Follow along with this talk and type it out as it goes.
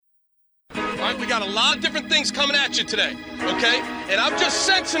right? We got a lot of different things coming at you today, okay? And I'm just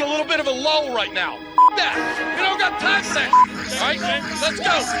sensing a little bit of a lull right now. That. We don't got time for that, all right? Let's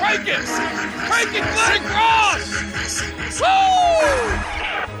go. Crank it. Crank it, Glenn Cross.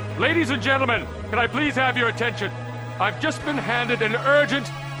 Woo! Ladies and gentlemen, can I please have your attention? I've just been handed an urgent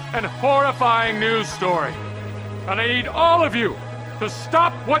and horrifying news story. And I need all of you to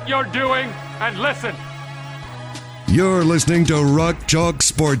stop what you're doing and listen. You're listening to Rock Chalk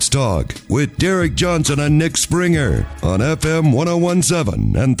Sports Talk with Derek Johnson and Nick Springer on FM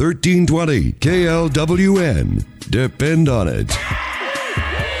 1017 and 1320 KLWN. Depend on it.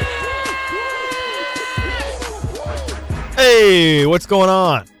 Hey, what's going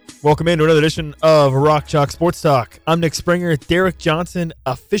on? Welcome into another edition of Rock Chalk Sports Talk. I'm Nick Springer. Derek Johnson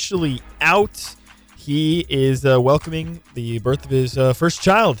officially out. He is welcoming the birth of his first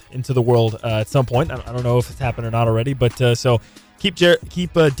child into the world at some point. I don't know if it's happened or not already, but so keep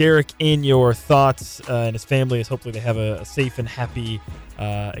Derek in your thoughts and his family. As hopefully they have a safe and happy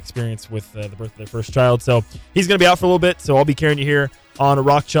experience with the birth of their first child. So he's going to be out for a little bit, so I'll be carrying you here on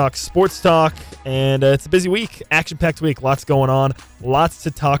Rock Chalk Sports Talk. And it's a busy week, action-packed week, lots going on, lots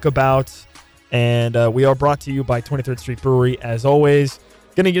to talk about. And we are brought to you by 23rd Street Brewery, as always.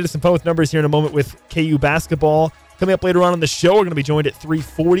 Going to get into some fun with numbers here in a moment with KU basketball. Coming up later on in the show, we're going to be joined at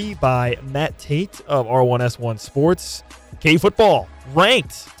 3:40 by Matt Tait of R1S1 Sports. KU football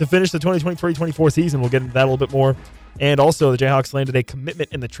ranked to finish the 2023-24 season. We'll get into that a little bit more. And also, the Jayhawks landed a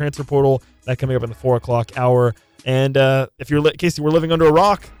commitment in the transfer portal. That coming up in the 4 o'clock hour. And if you're in case you were living under a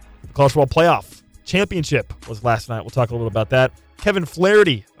rock, the College Football Playoff Championship was last night. We'll talk a little bit about that. Kevin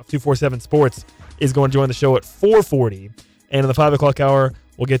Flaherty of 247 Sports is going to join the show at 4:40. And in the 5 o'clock hour,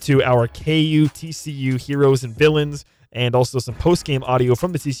 we'll get to our KU TCU heroes and villains, and also some post-game audio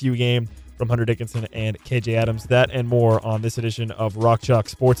from the TCU game from Hunter Dickinson and KJ Adams. That and more on this edition of Rock Chalk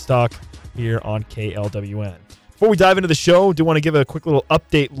Sports Talk here on KLWN. Before we dive into the show, I do want to give a quick little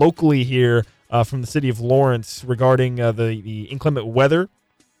update locally here from the city of Lawrence regarding the inclement weather.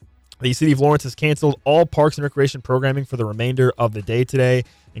 The city of Lawrence has canceled all parks and recreation programming for the remainder of the day today,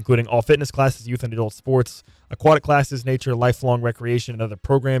 including all fitness classes, youth and adult sports, aquatic classes, nature, lifelong recreation, and other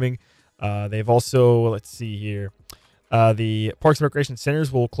programming. They've also, let's see here, the Parks and Recreation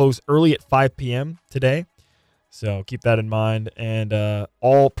Centers will close early at 5 p.m. today, so keep that in mind. And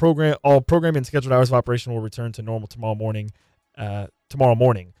all programming and scheduled hours of operation will return to normal tomorrow morning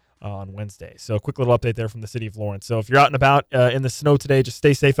on Wednesday. So a quick little update there from the city of Lawrence. So if you're out and about in the snow today, just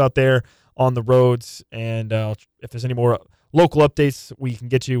stay safe out there on the roads. And if there's any more local updates we can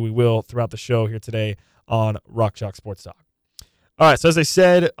get you, we will throughout the show here today on Rock Chalk Sports Talk. All right, so as I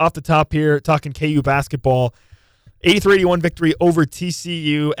said, off the top here, talking KU basketball, 83-81 victory over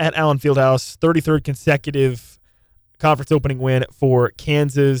TCU at Allen Fieldhouse, 33rd consecutive conference opening win for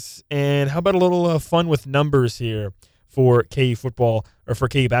Kansas. And how about a little fun with numbers here for KU football, or for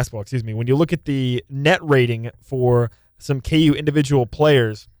KU basketball, excuse me. When you look at the net rating for some KU individual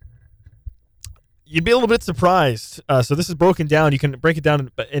players, you'd be a little bit surprised. So this is broken down. You can break it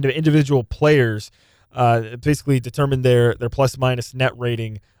down into individual players, basically determine their plus-minus net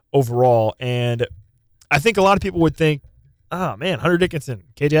rating overall. And I think a lot of people would think, oh, man, Hunter Dickinson,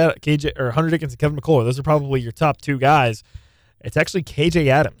 Kevin McCullough, those are probably your top two guys. It's actually KJ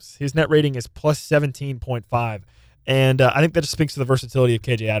Adams. His net rating is plus 17.5. And I think that just speaks to the versatility of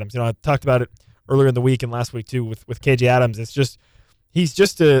KJ Adams. I talked about it earlier in the week and last week too with KJ Adams. It's just he's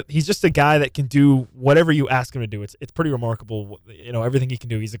just a guy that can do whatever you ask him to do. It's pretty remarkable, everything he can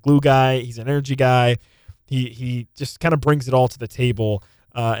do. He's a glue guy. He's an energy guy. He just kind of brings it all to the table.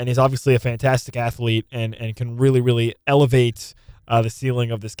 And he's obviously a fantastic athlete and can really, really elevate the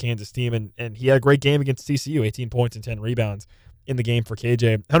ceiling of this Kansas team. And he had a great game against TCU, 18 points and 10 rebounds in the game for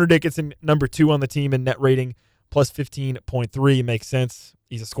KJ. Hunter Dickinson, number 2 on the team in net rating, plus 15.3, makes sense.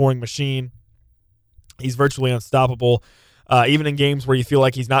 He's a scoring machine. He's virtually unstoppable. Even in games where you feel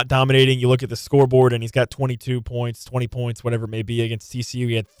like he's not dominating, you look at the scoreboard and he's got 22 points, 20 points, whatever it may be. Against TCU,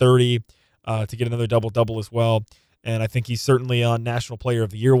 he had 30 to get another double-double as well. And I think he's certainly on National Player of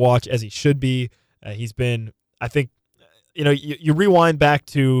the Year watch, as he should be. He's been, I think, you rewind back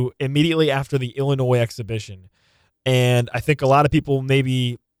to immediately after the Illinois exhibition, and I think a lot of people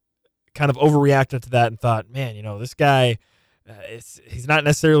maybe kind of overreacted to that and thought, man, this guy, he's not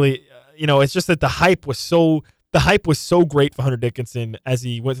necessarily, it's just that the hype was so great for Hunter Dickinson as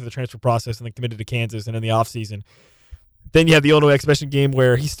he went through the transfer process and then committed to Kansas and in the offseason. Then you have the Illinois exhibition game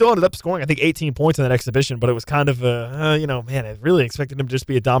where he still ended up scoring, I think, 18 points in that exhibition, but it was kind of I really expected him to just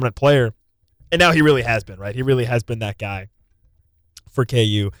be a dominant player. And now he really has been, right? He really has been that guy for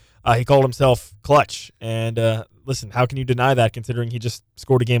KU. He called himself clutch. And listen, how can you deny that considering he just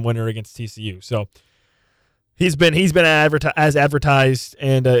scored a game winner against TCU? So he's been as advertised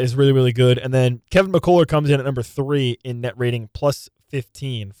and is really, really good. And then Kevin McCullough comes in at number 3 in net rating, plus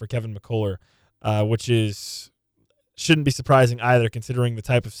 15 for Kevin McCullough, which shouldn't be surprising either considering the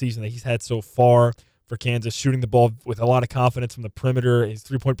type of season that he's had so far for Kansas, shooting the ball with a lot of confidence from the perimeter, his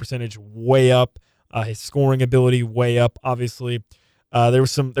three-point percentage way up, his scoring ability way up, obviously. There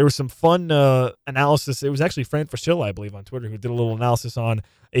was some fun analysis. It was actually Fran Fraschilla, I believe, on Twitter, who did a little analysis on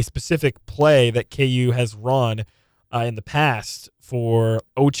a specific play that KU has run in the past for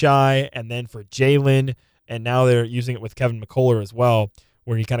Ochai and then for Jalen, and now they're using it with Kevin McCullough as well,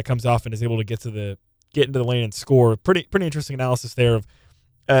 where he kind of comes off and is able to get into the lane and score. Pretty interesting analysis there of,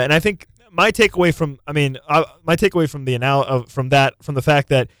 and I think my takeaway from the fact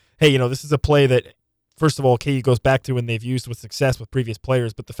that, hey, this is a play that, first of all, KU goes back to when they've used with success with previous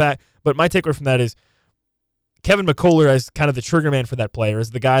players. But my takeaway from that is Kevin McCullough as kind of the trigger man for that player,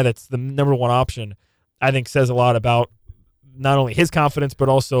 as the guy that's the number one option, I think says a lot about not only his confidence, but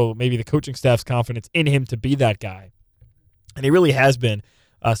also maybe the coaching staff's confidence in him to be that guy. And he really has been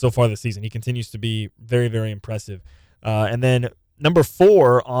so far this season. He continues to be very, very impressive. And then number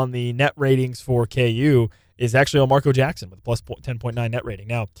 4 on the net ratings for KU is actually Marco Jackson with a plus 10.9 net rating.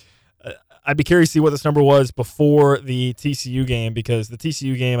 Now, I'd be curious to see what this number was before the TCU game, because the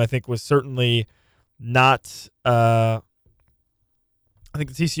TCU game, I think, was certainly not I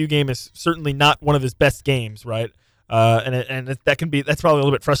think the TCU game is certainly not one of his best games, right? That's probably a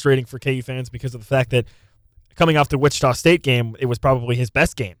little bit frustrating for KU fans because of the fact that coming off the Wichita State game, it was probably his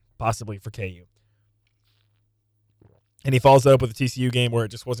best game, possibly, for KU. And he follows that up with the TCU game where it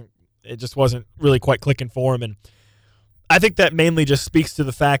just wasn't really quite clicking for him. And I think that mainly just speaks to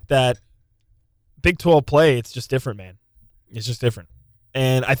the fact that Big 12 play, it's just different, man. It's just different.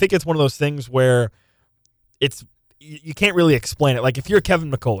 And I think it's one of those things where you can't really explain it. Like if you're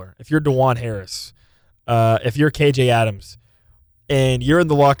Kevin McCullough, if you're DeJuan Harris, if you're KJ Adams, and you're in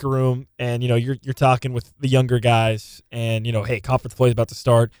the locker room and you're talking with the younger guys and hey, conference play is about to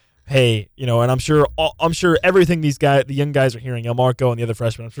start. Hey, and I'm sure everything the young guys are hearing, El Marco and the other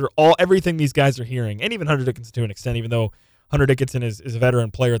freshmen, I'm sure everything these guys are hearing, and even Hunter Dickinson to an extent, even though Hunter Dickinson is a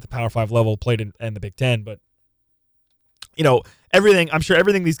veteran player at the Power 5 level, played in the Big Ten, but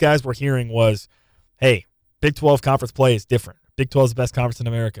everything these guys were hearing was, hey, Big 12 conference play is different. Big 12 is the best conference in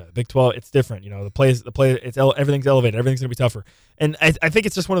America. Big 12, it's different. Everything's elevated. Everything's going to be tougher. And I think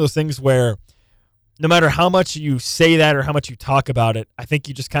it's just one of those things where no matter how much you say that or how much you talk about it, I think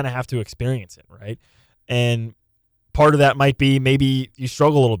you just kind of have to experience it, right? And part of that might be maybe you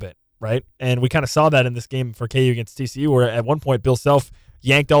struggle a little bit, right? And we kind of saw that in this game for KU against TCU, where at one point Bill Self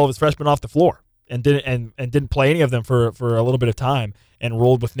yanked all of his freshmen off the floor and didn't play any of them for a little bit of time and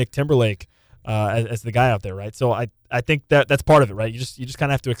rolled with Nick Timberlake as the guy out there, right? So I think that's part of it, right? You just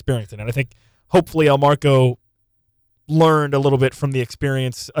kind of have to experience it. And I think hopefully El Marco learned a little bit from the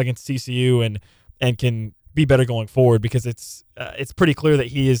experience against TCU and can be better going forward, because it's pretty clear that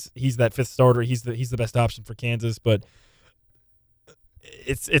he's that fifth starter. He's the best option for Kansas, but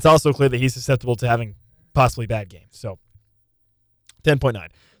it's also clear that he's susceptible to having possibly bad games. So 10.9.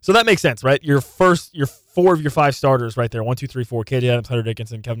 So that makes sense, right? Your 4 of your 5 starters right there. 1, 2, 3, 4. KJ Adams, Hunter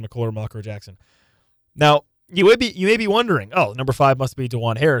Dickinson, Kevin McCullough, Marco Jackson. Now, you may be wondering, number 5 must be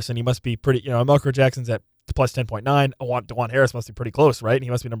DeJuan Harris, and he must be pretty, Marco Jackson's at plus 10.9. DeJuan Harris must be pretty close, right? And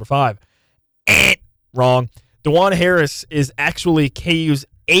he must be number 5. Wrong. DeJuan Harris is actually KU's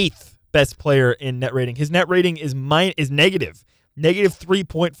 8th best player in net rating. His net rating is negative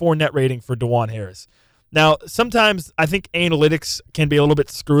 3.4 net rating for DeJuan Harris. Now, sometimes I think analytics can be a little bit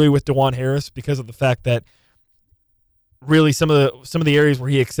screwy with DeJuan Harris because of the fact that really some of the areas where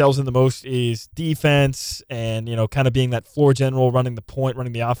he excels in the most is defense and kind of being that floor general, running the point,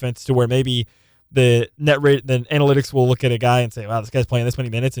 running the offense, to where maybe the analytics will look at a guy and say, wow, this guy's playing this many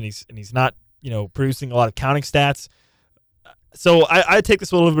minutes and he's not producing a lot of counting stats. So I take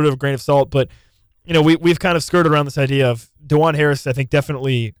this with a little bit of a grain of salt, but we've kind of skirted around this idea of DeJuan Harris. I think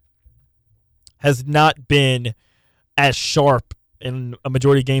definitely has not been as sharp in a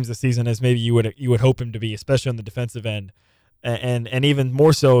majority of games this season as maybe you would hope him to be, especially on the defensive end, and even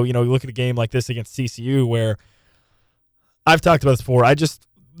more so. You look at a game like this against TCU, where I've talked about this before.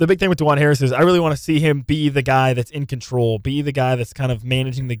 The big thing with DeJuan Harris is I really want to see him be the guy that's in control, be the guy that's kind of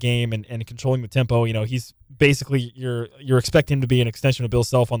managing the game and controlling the tempo. He's basically you're expecting him to be an extension of Bill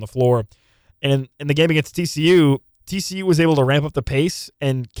Self on the floor. And in the game against TCU was able to ramp up the pace,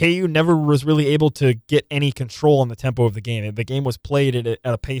 and KU never was really able to get any control on the tempo of the game. The game was played at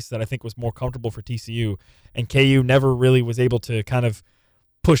a pace that I think was more comfortable for TCU, and KU never really was able to kind of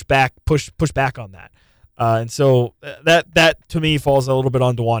push back on that. And so that to me falls a little bit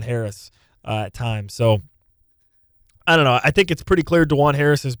on DeJuan Harris at times. So I don't know. I think it's pretty clear DeJuan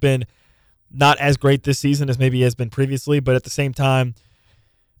Harris has been not as great this season as maybe he has been previously, but at the same time,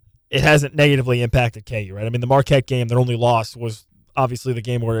 it hasn't negatively impacted KU, right? I mean, the Marquette game, their only loss was obviously the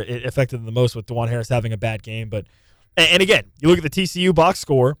game where it affected them the most with DeJuan Harris having a bad game. But and again, you look at the TCU box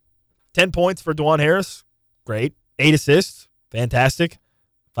score, 10 points for DeJuan Harris, great. 8 assists, fantastic.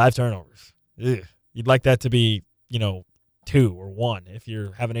 5 turnovers. Ugh. You'd like that to be, 2 or 1 if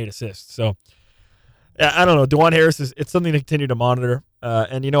you're having 8 assists. So, I don't know. DeJuan Harris it's something to continue to monitor.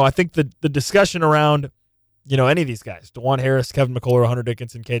 And I think the discussion around, any of these guys, DeJuan Harris, Kevin McCullough, Hunter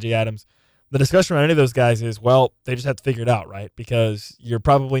Dickinson, KJ Adams, the discussion around any of those guys is, well, they just have to figure it out, right? Because you're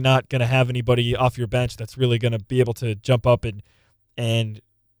probably not going to have anybody off your bench that's really going to be able to jump up and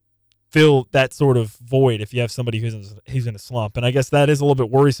fill that sort of void if you have somebody who's in a slump. And I guess that is a little bit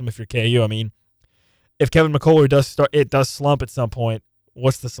worrisome if you're KU. I mean, if Kevin McCullough does slump at some point,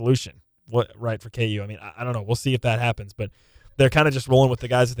 what's the solution? Right for KU? I mean, I don't know. We'll see if that happens, but they're kind of just rolling with the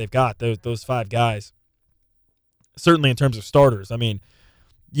guys that they've got. Those 5 guys, certainly in terms of starters. I mean,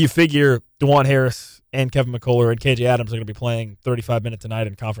 you figure DeJuan Harris and Kevin McCullough and KJ Adams are going to be playing 35 minutes a night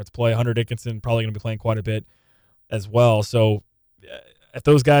in conference play. Hunter Dickinson probably going to be playing quite a bit as well. So if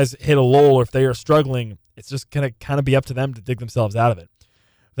those guys hit a lull or if they are struggling, it's just going to kind of be up to them to dig themselves out of it.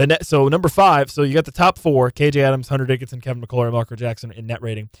 So number 5, so you got the top 4, KJ Adams, Hunter Dickinson, Kevin McCullough, and Marco Jackson in net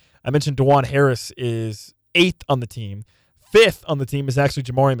rating. I mentioned DeJuan Harris is 8th on the team. 5th on the team is actually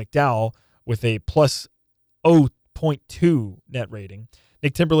Jamari McDowell with a plus 0.2 net rating.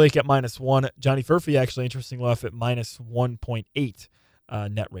 Nick Timberlake at -1. Johnny Furphy, actually, interestingly enough, at minus 1.8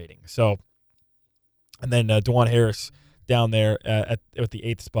 net rating. So, and then DeJuan Harris down there at the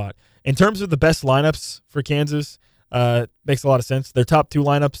 8th spot. In terms of the best lineups for Kansas, makes a lot of sense. Their top 2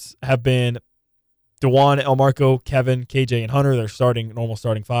 lineups have been DeJuan, Elmarco, Kevin, KJ, and Hunter. They're normal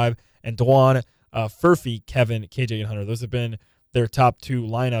starting 5. And DeJuan, Furphy, Kevin, KJ, and Hunter. Those have been their top 2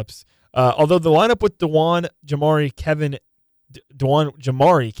 lineups. Although the lineup with DeJuan, Jamari, Kevin,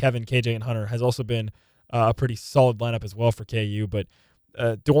 KJ, and Hunter has also been a pretty solid lineup as well for KU. But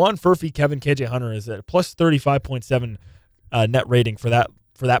DeJuan, Furphy, Kevin, KJ, Hunter is at plus 35.7 net rating for that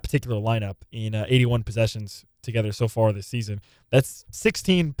particular lineup in 81 possessions together so far this season. That's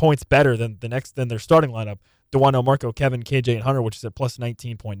 16 points better than their starting lineup, DeJuan, Elmarco, Kevin, KJ, and Hunter, which is at plus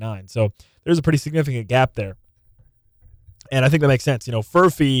 19.9. So there's a pretty significant gap there. And I think that makes sense.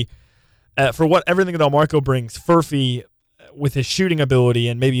 Furphy, for everything that Elmarco brings, Furphy, with his shooting ability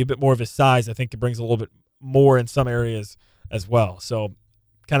and maybe a bit more of his size, I think it brings a little bit more in some areas as well. So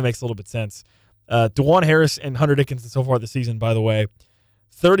kind of makes a little bit sense. DeJuan Harris and Hunter Dickinson so far this season, by the way,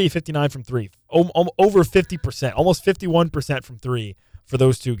 30-59 from 3, over 50%, almost 51% from 3 for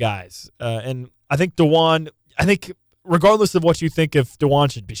those 2 guys. And I think regardless of what you think if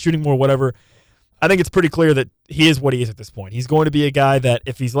DeJuan should be shooting more, whatever, I think it's pretty clear that he is what he is at this point. He's going to be a guy that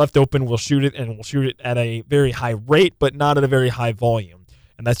if he's left open, will shoot it, and will shoot it at a very high rate, but not at a very high volume.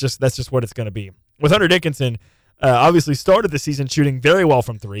 And that's just what it's going to be. With Hunter Dickinson, obviously started the season shooting very well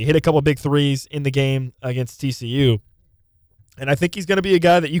from 3, hit a couple big threes in the game against TCU. And I think he's going to be a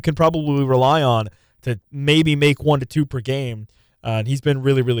guy that you can probably rely on to maybe make 1 to 2 per game. And he's been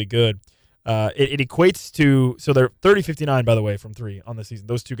really, really good. It equates to, so they're 30-59, by the way, from 3 on the season.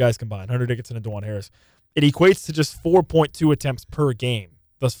 Those 2 guys combined, Hunter Dickinson and DeJuan Harris. It equates to just 4.2 attempts per game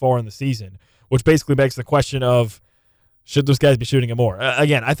thus far in the season, which basically begs the question of, should those guys be shooting it more?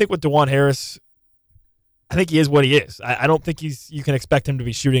 Again, I think with DeJuan Harris, I think he is what he is. I don't think you can expect him to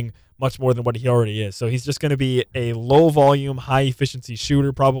be shooting much more than what he already is. So he's just going to be a low-volume, high-efficiency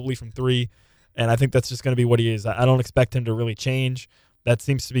shooter probably from 3, and I think that's just going to be what he is. I don't expect him to really change. That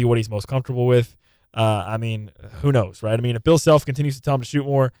seems to be what he's most comfortable with. I mean, who knows, right? I mean, if Bill Self continues to tell him to shoot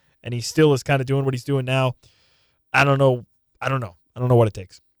more and he still is kind of doing what he's doing now, I don't know what it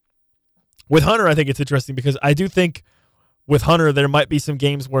takes. With Hunter, I think it's interesting because I do think with Hunter there might be some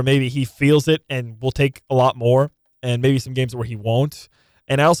games where maybe he feels it and will take a lot more, and maybe some games where he won't.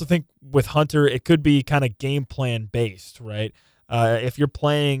 And I also think with Hunter, it could be kind of game plan based, right? If you're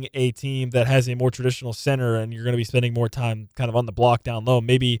playing a team that has a more traditional center and you're going to be spending more time kind of on the block down low,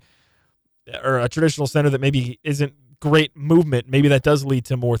 maybe, or a traditional center that maybe isn't great movement, maybe that does lead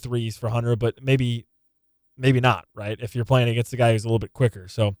to more threes for Hunter, but maybe not, right? If you're playing against a guy who's a little bit quicker.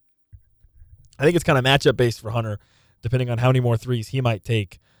 So I think it's kind of matchup based for Hunter, depending on how many more threes he might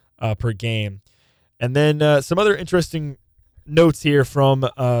take per game. And then some other interesting notes here from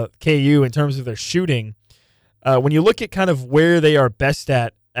KU in terms of their shooting. When you look at kind of where they are best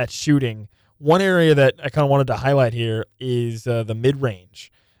at shooting, one area that I kind of wanted to highlight here is the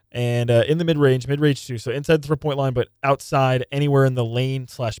mid-range. And in the mid-range too, so inside the 3-point line, but outside anywhere in the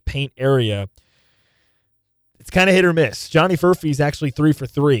lane/paint area, it's kind of hit or miss. Johnny Furphy's actually 3 for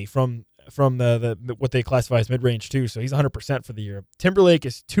 3 from the what they classify as mid-range too, so he's 100% for the year. Timberlake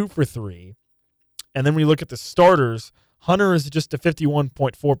is 2 for 3. And then when you look at the starters, Hunter is just a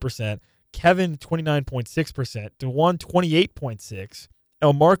 51.4%, Kevin 29.6%, DeJuan 28.6%,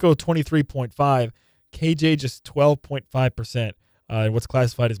 Elmarco 23.5%, KJ just 12.5%. What's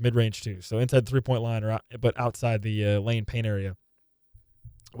classified as mid-range too, so inside the 3-point line, but outside the lane paint area,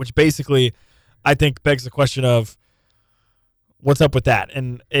 which basically I think begs the question of what's up with that.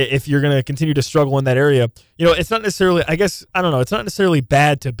 And if you're going to continue to struggle in that area, it's not necessarily, it's not necessarily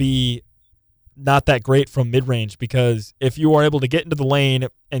bad to be not that great from mid-range, because if you are able to get into the lane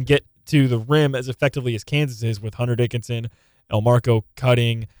and get to the rim as effectively as Kansas is with Hunter Dickinson, Elmarco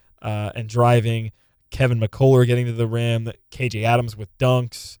cutting and driving, Kevin McCullough getting to the rim, KJ Adams with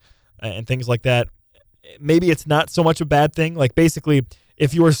dunks and things like that, maybe it's not so much a bad thing. Like, basically,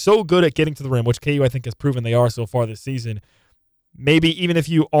 if you are so good at getting to the rim, which KU I think has proven they are so far this season, maybe even if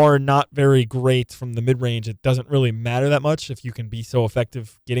you are not very great from the mid-range, it doesn't really matter that much if you can be so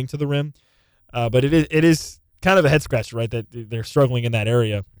effective getting to the rim. But it is kind of a head-scratcher, right, that they're struggling in that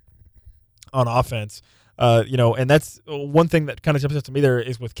area on offense. And that's one thing that kind of jumps out to me there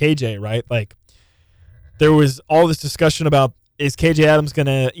is with KJ, right? Like, there was all this discussion about, is KJ Adams going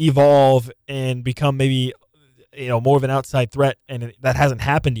to evolve and become maybe, more of an outside threat? And that hasn't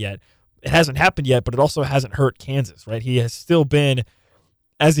happened yet. It hasn't happened yet, but it also hasn't hurt Kansas, right? He has still been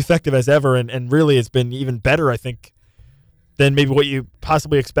as effective as ever, and really it's been even better, I think, than maybe what you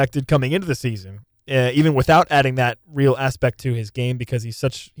possibly expected coming into the season, even without adding that real aspect to his game, because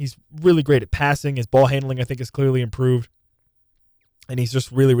he's really great at passing. His ball handling, I think, is clearly improved. And he's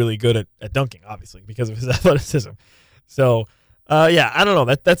just really, really good at dunking, obviously, because of his athleticism. So, I don't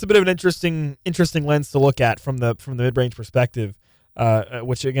know. That's a bit of an interesting lens to look at from the mid-range perspective,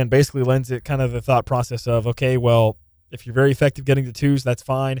 which, again, basically lends it kind of the thought process of, okay, well, if you're very effective getting to twos, that's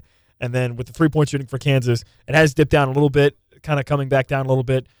fine. And then with the 3-point shooting for Kansas, it has dipped down a little bit, kind of coming back down a little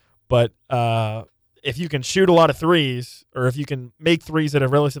bit. But if you can shoot a lot of threes, or if you can make threes at a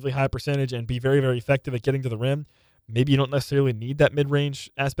relatively high percentage and be very, very effective at getting to the rim, maybe you don't necessarily need that mid-range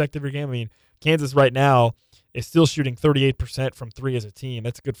aspect of your game. I mean, Kansas right now is still shooting 38% from three as a team.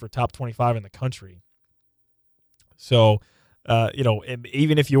 That's good for top 25 in the country. So,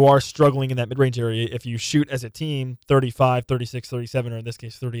 even if you are struggling in that mid-range area, if you shoot as a team 35, 36, 37, or in this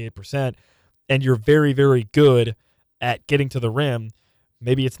case 38%, and you're very, very good at getting to the rim,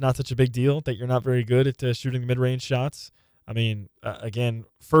 maybe it's not such a big deal that you're not very good at shooting the mid-range shots. I mean, again,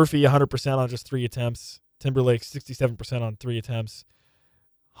 Furphy 100% on just 3 attempts. Timberlake 67% on 3 attempts.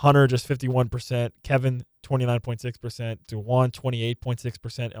 Hunter just 51%. Kevin 29.6%. DeJuan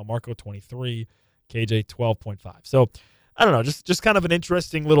 28.6%. Elmarco 23%. KJ 12.5%. So, I don't know, just kind of an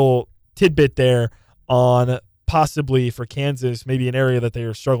interesting little tidbit there on possibly for Kansas, maybe an area that they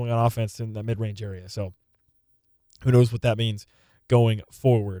are struggling on offense in the mid-range area. So who knows what that means going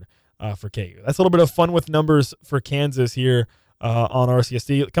forward for KU. That's a little bit of fun with numbers for Kansas here on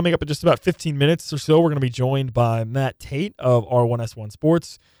RCST. Coming up in just about 15 minutes or so, we're going to be joined by Matt Tait of R1S1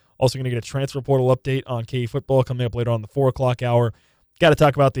 Sports. Also going to get a transfer portal update on KU football coming up later on the 4 o'clock hour. Got to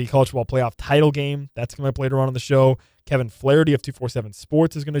talk about the college football playoff title game. That's coming up later on in the show. Kevin Flaherty of 247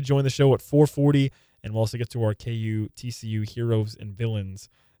 Sports is going to join the show at 4:40, and we'll also get to our KU TCU heroes and villains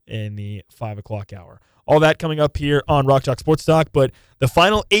in the 5 o'clock hour. All that coming up here on Rock Chalk Sports Talk, but the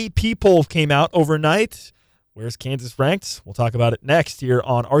final AP poll came out overnight. Where's Kansas ranked? We'll talk about it next here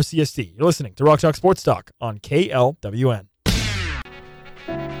on RCST. You're listening to Rock Chalk Sports Talk on KLWN.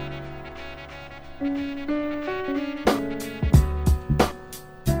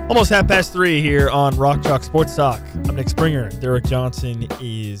 Almost 3:30 here on Rock Chalk Sports Talk. I'm Nick Springer. Derek Johnson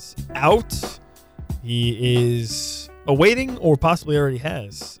is out. He is awaiting, or possibly already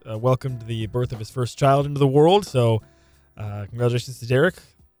has, welcomed the birth of his first child into the world. So congratulations to Derek,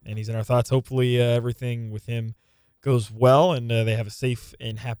 and he's in our thoughts. Hopefully everything with him goes well, and they have a safe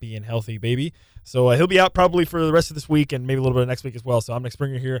and happy and healthy baby. So he'll be out probably for the rest of this week and maybe a little bit of next week as well. So I'm Nick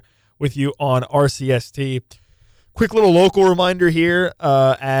Springer here with you on RCST. Quick little local reminder here,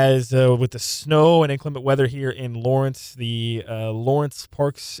 as with the snow and inclement weather here in Lawrence, the Lawrence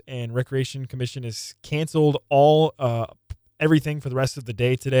Parks and Recreation Commission has canceled everything for the rest of the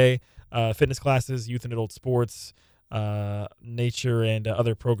day today. Fitness classes, youth and adult sports, nature, and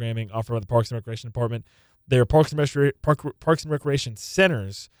other programming offered by the Parks and Recreation Department. Their Parks and Recreation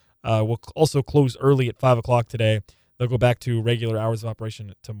centers will also close early at 5 o'clock today. they'll go back to regular hours of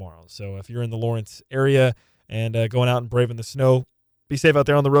operation tomorrow. So if you're in the Lawrence area and going out and braving the snow, be safe out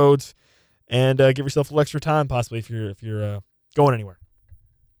there on the roads, and give yourself a little extra time possibly if you're going anywhere.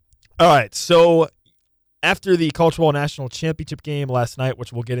 All right, so after the College Football National Championship game last night,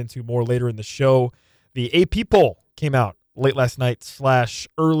 which we'll get into more later in the show, the AP poll came out late last night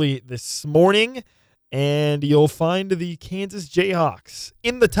 / early this morning, and you'll find the Kansas Jayhawks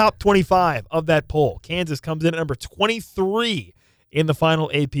in the top 25 of that poll. Kansas comes in at number 23 in the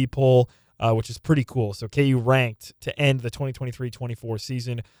final AP poll, which is pretty cool. So KU ranked to end the 2023-24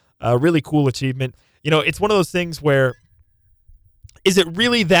 season. Really cool achievement. You know, it's one of those things where, is it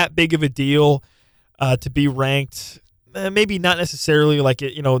really that big of a deal to be ranked? Maybe not necessarily. Like,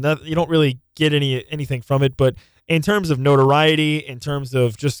 you don't really get anything from it, but in terms of notoriety, in terms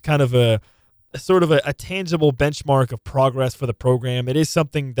of just kind of a tangible benchmark of progress for the program, it is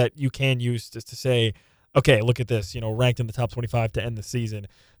something that you can use just to say, okay, look at this, ranked in the top 25 to end the season.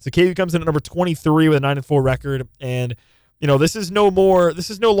 So KU comes in at number 23 with a 9-4 record, and this is no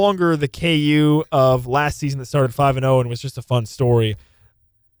longer the KU of last season that started 5-0 and was just a fun story.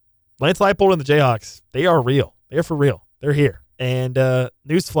 Lance Leipold and the Jayhawks, they are real. They're for real. They're here. And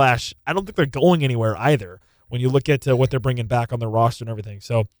newsflash, I don't think they're going anywhere either when you look at what they're bringing back on their roster and everything.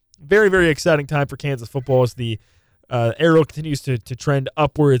 So very, very exciting time for Kansas football as the arrow continues to trend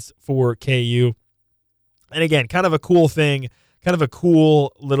upwards for KU. And again, kind of a cool thing, kind of a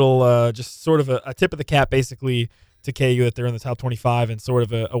cool little just sort of a tip of the cap basically to KU that they're in the top 25, and sort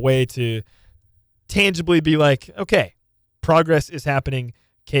of a way to tangibly be like, okay, progress is happening.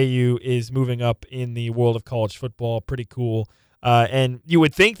 KU is moving up in the world of college football. Pretty cool. And you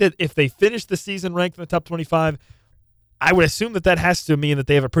would think that if they finish the season ranked in the top 25, I would assume that has to mean that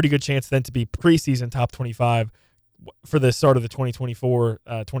they have a pretty good chance then to be preseason top 25 for the start of the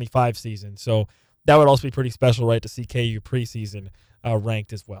 2024-25 season. So that would also be pretty special, right, to see KU preseason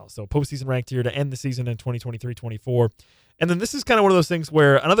ranked as well. So postseason ranked here to end the season in 2023-24. And then this is kind of one of those things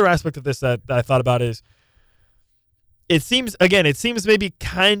where another aspect of this that I thought about is, it seems maybe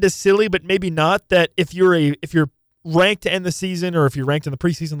kind of silly, but maybe not, that if you're ranked to end the season, or if you're ranked in the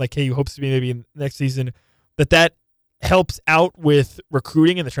preseason like KU hopes to be maybe in next season, that helps out with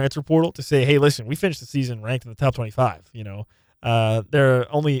recruiting in the transfer portal to say, hey, listen, we finished the season ranked in the top 25. There are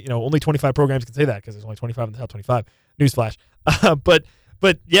only 25 programs can say that because there's only 25 in the top 25. Newsflash.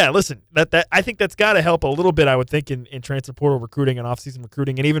 But yeah, listen, that I think that's got to help a little bit, I would think, in transfer portal recruiting and off-season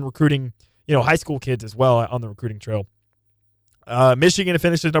recruiting, and even recruiting, high school kids as well on the recruiting trail. Michigan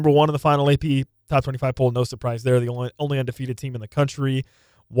finishes number 1 in the final AP top 25 poll. No surprise there. The only undefeated team in the country.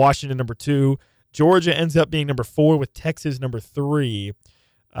 Washington number 2. Georgia ends up being number 4 with Texas number 3.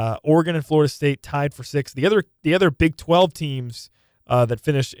 Oregon and Florida State tied for 6. The other Big 12 teams that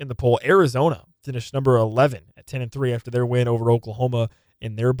finished in the poll, Arizona finished number 11 at 10-3 after their win over Oklahoma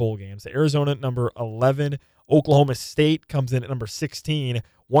in their bowl games. Arizona at number 11. Oklahoma State comes in at number 16,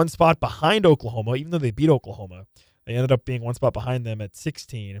 one spot behind Oklahoma, even though they beat Oklahoma. They ended up being one spot behind them at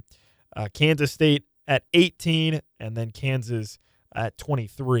 16. Kansas State at 18, and then Kansas at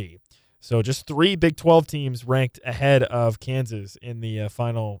 23. So just 3 Big 12 teams ranked ahead of Kansas in the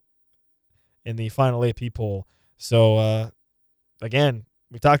final AP poll. So again,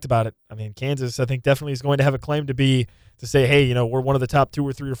 we talked about it. I mean, Kansas, I think, definitely is going to have a claim to say, hey, we're one of the top 2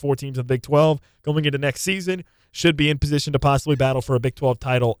 or 3 or 4 teams in the Big 12 going into next season. Should be in position to possibly battle for a Big 12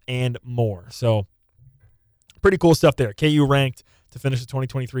 title and more. So pretty cool stuff there. KU ranked to finish the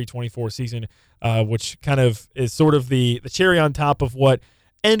 2023-24 season, which kind of is sort of the cherry on top of what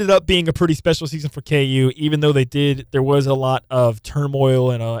ended up being a pretty special season for KU, even though there was a lot of turmoil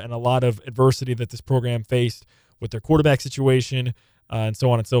and a lot of adversity that this program faced with their quarterback situation and so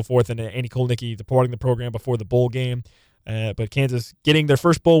on and so forth, and Andy Kolnicki departing the program before the bowl game. But Kansas getting their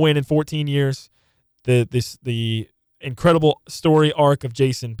first bowl win in 14 years, the incredible story arc of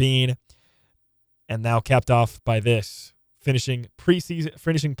Jason Bean, and now capped off by this, finishing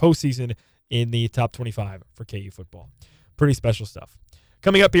postseason in the top 25 for KU football. Pretty special stuff.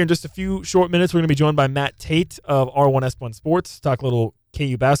 Coming up here in just a few short minutes, we're going to be joined by Matt Tait of R1S1 Sports. Talk a little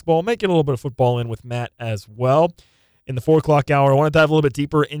KU basketball, make it a little bit of football in with Matt as well. In the 4 o'clock hour, I want to dive a little bit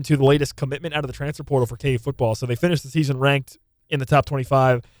deeper into the latest commitment out of the transfer portal for KU football. So they finished the season ranked in the top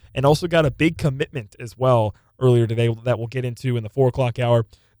 25 and also got a big commitment as well earlier today that we'll get into in the 4 o'clock hour.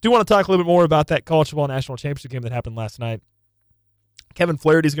 Do want to talk a little bit more about that college football national championship game that happened last night. Kevin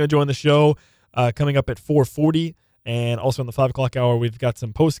Flaherty is going to join the show coming up at 4:40. And also in the 5 o'clock hour, we've got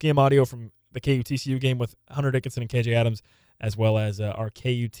some post-game audio from the KU-TCU game with Hunter Dickinson and KJ Adams, as well as our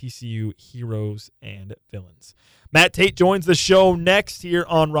KU-TCU heroes and villains. Matt Tait joins the show next here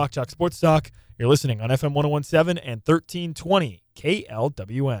on Rock Chalk Sports Talk. You're listening on FM 1017 and 1320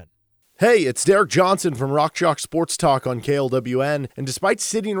 KLWN. Hey, it's Derek Johnson from Rock Chalk Sports Talk on KLWN, and despite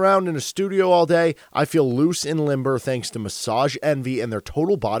sitting around in a studio all day, I feel loose and limber thanks to Massage Envy and their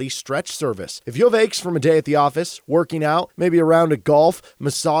total body stretch service. If you have aches from a day at the office, working out, maybe a round of golf,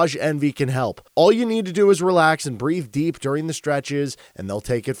 Massage Envy can help. All you need to do is relax and breathe deep during the stretches, and they'll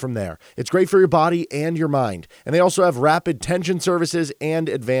take it from there. It's great for your body and your mind, and they also have rapid tension services and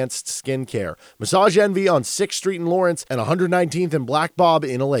advanced skin care. Massage Envy on 6th Street in Lawrence and 119th and Black Bob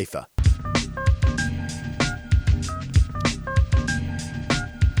in Olathe.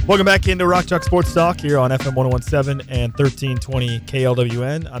 Welcome back into Rock Chalk Sports Talk here on FM 1017 and 1320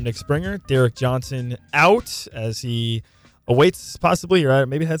 KLWN. I'm Nick Springer. Derek Johnson out as he awaits possibly, or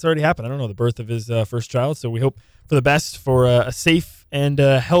maybe that's already happened. I don't know, the birth of his first child. So we hope for the best for a safe and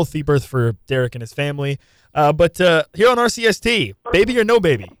healthy birth for Derek and his family. But here on RCST, baby or no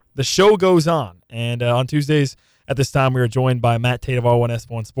baby, the show goes on. And on Tuesdays at this time, we are joined by Matt Tait of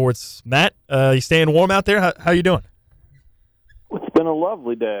R1S1 Sports. Matt, you staying warm out there? How you doing? It's been a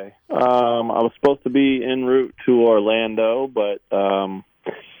lovely day. I was supposed to be en route to Orlando, but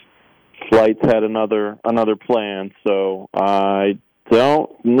flights had another plan, so I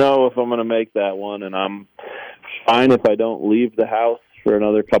don't know if I'm going to make that one, and I'm fine if I don't leave the house for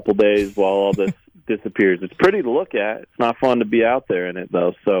another couple days while all this disappears. It's pretty to look at. It's not fun to be out there in it,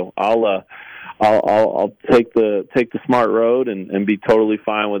 though, so I'll take the smart road and be totally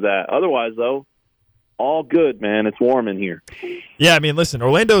fine with that. Otherwise, though, all good, man. It's warm in here. Yeah, I mean, listen,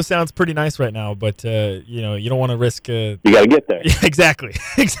 Orlando sounds pretty nice right now, but you don't want to risk. You got to get there. Yeah, exactly.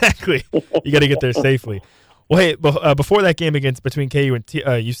 You got to get there safely. Well, hey, before that game between KU and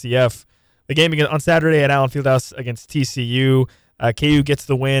UCF, the game on Saturday at Allen Fieldhouse against TCU, KU gets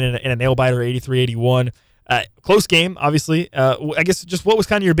the win in a nail biter, 83-81. Close game, obviously. I guess just what was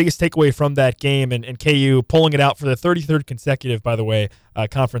kind of your biggest takeaway from that game and KU pulling it out for the 33rd consecutive, by the way,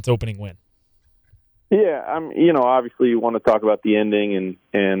 conference opening win? Yeah, obviously you want to talk about the ending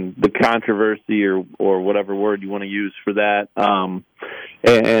and the controversy or whatever word you want to use for that. And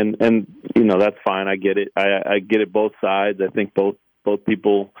that's fine. I get it. I get it both sides. I think both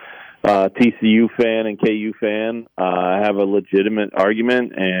people, TCU fan and KU fan, have a legitimate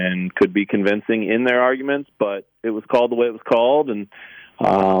argument and could be convincing in their arguments, but it was called the way it was called, and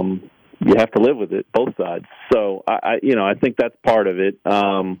you have to live with it, both sides. So I think that's part of it.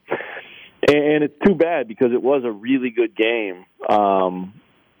 And it's too bad because it was a really good game.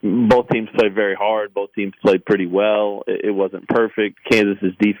 Both teams played very hard. Both teams played pretty well. It wasn't perfect.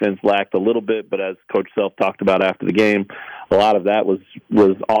 Kansas's defense lacked a little bit, but as Coach Self talked about after the game, a lot of that was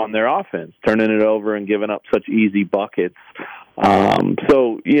on their offense, turning it over and giving up such easy buckets.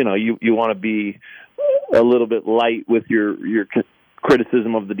 So you want to be a little bit light with your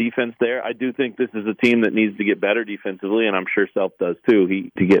criticism of the defense there. I do think this is a team that needs to get better defensively, and I'm sure Self does too,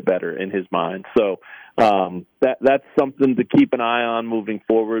 to get better in his mind. So that's something to keep an eye on moving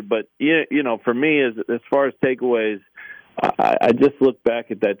forward. But, for me, as far as takeaways, I just look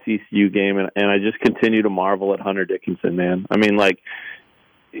back at that TCU game, and I just continue to marvel at Hunter Dickinson, man. I mean,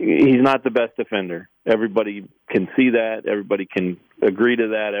 he's not the best defender. Everybody can see that. Everybody can agree to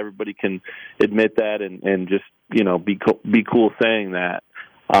that. Everybody can admit that and just, be cool saying that.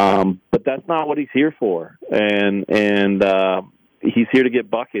 But that's not what he's here for. And he's here to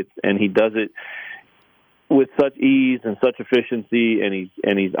get buckets, and he does it with such ease and such efficiency,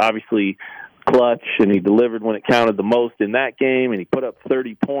 and he's obviously clutch, and he delivered when it counted the most in that game, and he put up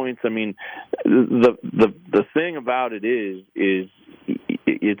 30 points. I mean, the thing about it is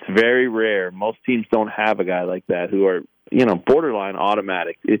it's very rare. Most teams don't have a guy like that who are, borderline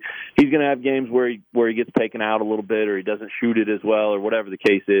automatic. He's going to have games where he gets taken out a little bit, or he doesn't shoot it as well, or whatever the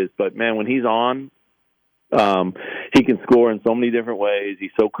case is. But man, when he's on, he can score in so many different ways.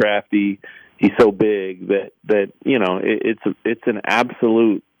 He's so crafty. He's so big that it's an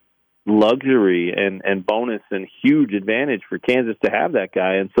absolute luxury and bonus and huge advantage for Kansas to have that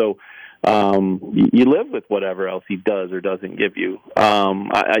guy. And so you live with whatever else he does or doesn't give you.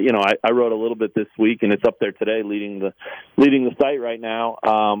 I wrote a little bit this week, and it's up there today, leading the site right now.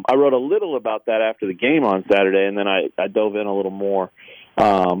 I wrote a little about that after the game on Saturday, and then I dove in a little more.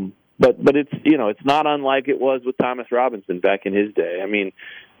 But it's not unlike it was with Thomas Robinson back in his day. I mean,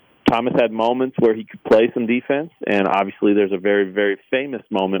 Thomas had moments where he could play some defense, and obviously there's a very, very famous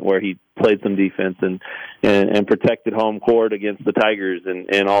moment where he played some defense and protected home court against the Tigers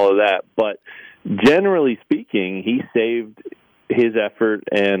and all of that. But generally speaking, he saved his effort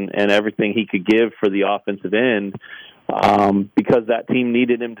and everything he could give for the offensive end because that team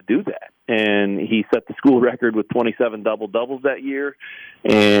needed him to do that. And he set the school record with 27 double-doubles that year,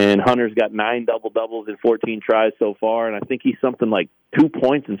 and Hunter's got 9 double-doubles in 14 tries so far, and I think he's something like 2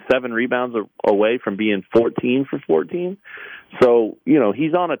 points and 7 rebounds away from being 14 for 14. So,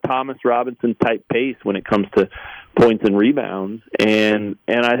 he's on a Thomas Robinson-type pace when it comes to points and rebounds, and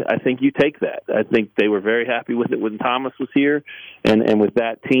I think you take that. I think they were very happy with it when Thomas was here and with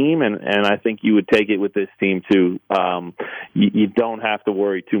that team, and I think you would take it with this team too. You don't have to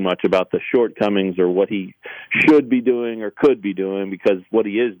worry too much about the shortcomings or what he should be doing or could be doing, because what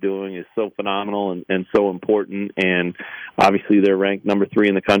he is doing is so phenomenal and so important, and obviously they're ranked number 3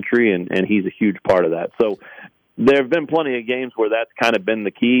 in the country, and he's a huge part of that. So there have been plenty of games where that's kind of been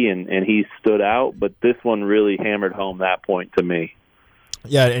the key, and he's stood out, but this one really hammered home that point to me.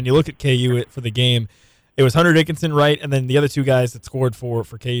 Yeah, and you look at KU for the game, it was Hunter Dickinson, right, and then the other 2 guys that scored for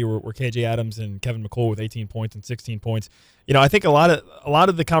KU were KJ Adams and Kevin McCullough with 18 points and 16 points. I think a lot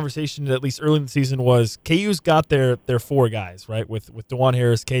of the conversation, at least early in the season, was KU's got their 4 guys, right, with DeJuan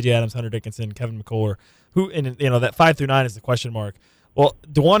Harris, KJ Adams, Hunter Dickinson, Kevin McCullough, who, and that 5 through 9 is the question mark. Well,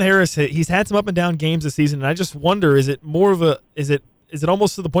 DeJuan Harris, he's had some up and down games this season, and I just wonder, is it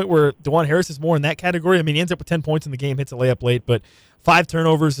almost to the point where DeJuan Harris is more in that category? I mean, he ends up with 10 points in the game, hits a layup late, but 5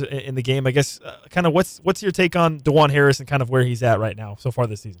 turnovers in the game. I guess kind of what's your take on DeJuan Harris and kind of where he's at right now so far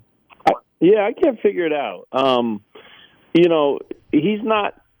this season? Yeah, I can't figure it out. He's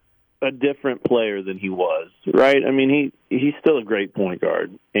not a different player than he was, right? I mean, he's still a great point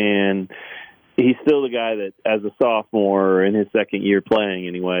guard, and he's still the guy that, as a sophomore in his second year playing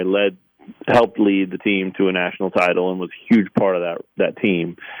anyway, helped lead the team to a national title and was a huge part of that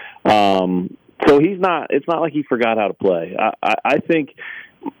team. So it's not like he forgot how to play. I think,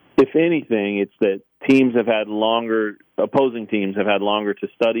 if anything, it's that opposing teams have had longer to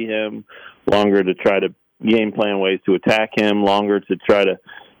study him, longer to try to game plan ways to attack him, longer to try to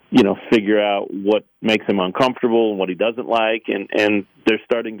figure out what makes him uncomfortable and what he doesn't like, and they're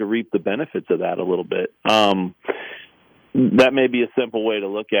starting to reap the benefits of that a little bit. That may be a simple way to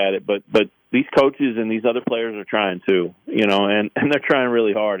look at it, but these coaches and these other players are trying too, and they're trying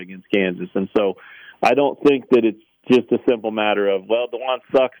really hard against Kansas. And so I don't think that it's just a simple matter of, well, DeJuan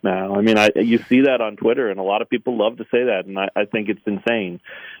sucks now. I mean, you see that on Twitter, and a lot of people love to say that, and I think it's insane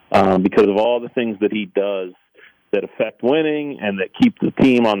because of all the things that he does that affect winning and that keep the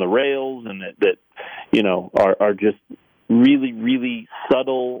team on the rails, and that are just really, really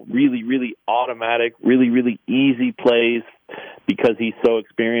subtle, really, really automatic, really, really easy plays because he's so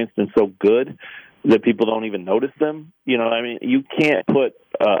experienced and so good that people don't even notice them. I mean, you can't put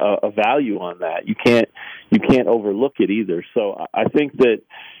a value on that. You can't overlook it either. So I think that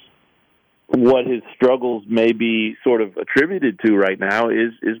what his struggles may be sort of attributed to right now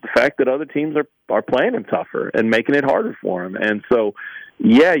is the fact that other teams are playing him tougher and making it harder for him. And so,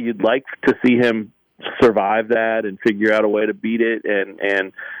 yeah, you'd like to see him survive that and figure out a way to beat it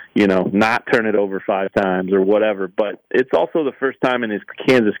and not turn it over 5 times or whatever. But it's also the first time in his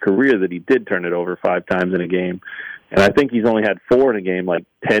Kansas career that he did turn it over 5 times in a game. And I think he's only had 4 in a game, like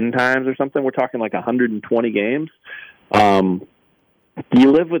 10 times or something. We're talking like 120 games.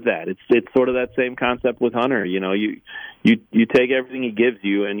 You live with that. It's sort of that same concept with Hunter. You take everything he gives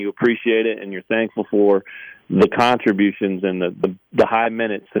you and you appreciate it, and you're thankful for the contributions and the high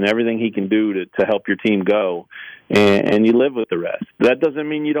minutes and everything he can do to help your team go, and you live with the rest. That doesn't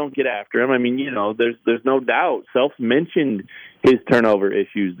mean you don't get after him. I mean, there's no doubt. Self mentioned his turnover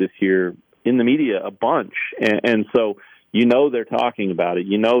issues this year in the media a bunch, and so they're talking about it.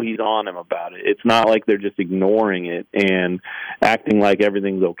 He's on him about it. It's not like they're just ignoring it and acting like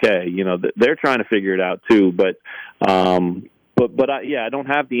everything's okay. They're trying to figure it out too. But I don't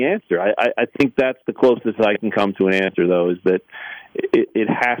have the answer. I think that's the closest I can come to an answer, though, is that it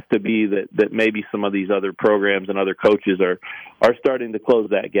has to be that maybe some of these other programs and other coaches are starting to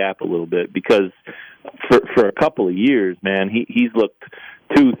close that gap a little bit, because for a couple of years, man, he's looked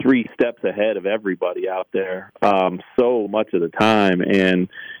 2-3 steps ahead of everybody out there so much of the time, and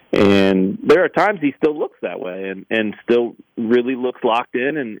there are times he still looks that way and still really looks locked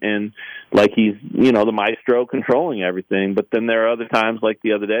in and like he's the maestro controlling everything. But then there are other times, like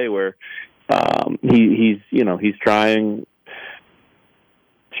the other day, where he's trying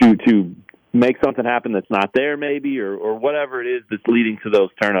to make something happen that's not there, maybe, or whatever it is that's leading to those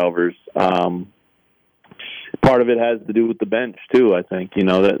turnovers. Part of it has to do with the bench too. I think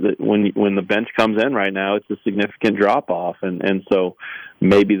that when the bench comes in right now, it's a significant drop off, and so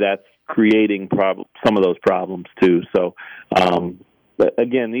maybe that's creating some of those problems too. So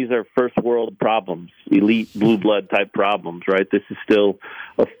again, these are first world problems, elite blue blood type problems, right? This is still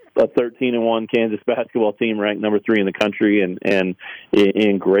a a 13-1 Kansas basketball team ranked number 3 in the country and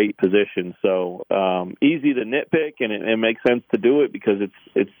in great position. So easy to nitpick, and it makes sense to do it because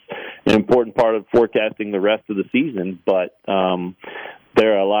it's an important part of forecasting the rest of the season. But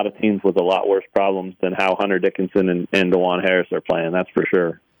there are a lot of teams with a lot worse problems than how Hunter Dickinson and DeJuan Harris are playing. That's for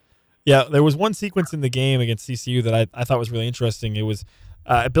sure. Yeah, there was one sequence in the game against CCU that I thought was really interesting. It was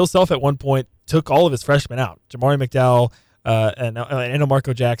Bill Self at one point took all of his freshmen out. Jamari McDowell and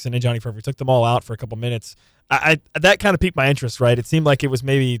Marco Jackson and Johnny Furphy took them all out for a couple minutes. That kind of piqued my interest, right? It seemed like it was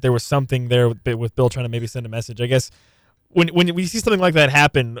maybe there was something there with Bill trying to maybe send a message. I guess when we see something like that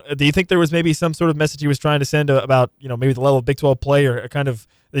happen, do you think there was maybe some sort of message he was trying to send about maybe the level of Big 12 play, or kind of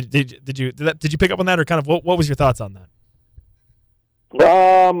did you pick up on that, or kind of what was your thoughts on that?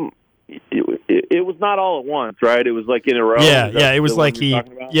 It was not all at once, right? It was like in a row. Yeah. It was like he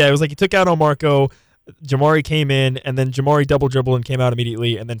took out Omarco, Jamari came in, and then Jamari double dribbled and came out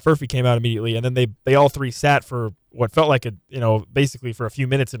immediately, and then Furphy came out immediately, and then they all three sat for what felt like basically for a few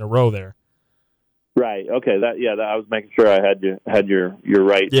minutes in a row there. Right. Okay. I was making sure I had your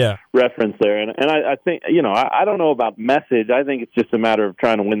right reference there, and I think I don't know about message. I think it's just a matter of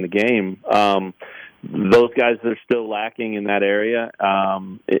trying to win the game. Those guys are still lacking in that area,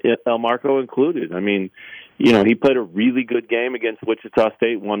 El Marco included. I mean, he played a really good game against Wichita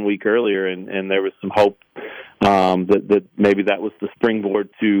State 1 week earlier, and there was some hope that maybe that was the springboard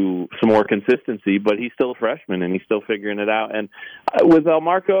to some more consistency, but he's still a freshman, and he's still figuring it out. And with El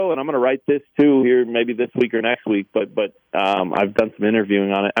Marco, and I'm going to write this too here maybe this week or next week, but I've done some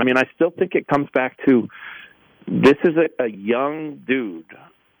interviewing on it. I mean, I still think it comes back to this is a young dude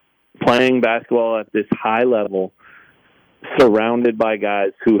playing basketball at this high level, surrounded by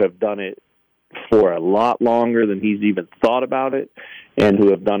guys who have done it for a lot longer than he's even thought about it, and who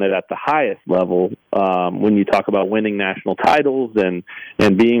have done it at the highest level. When you talk about winning national titles and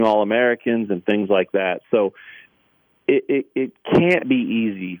being All-Americans and things like that. So it can't be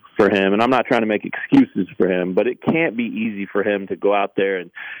easy for him, and I'm not trying to make excuses for him, but it can't be easy for him to go out there and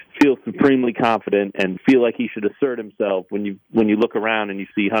feel supremely confident and feel like he should assert himself when you look around and you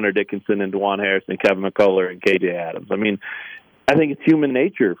see Hunter Dickinson and DeJuan Harris and Kevin McCullough and KJ Adams. I mean, I think it's human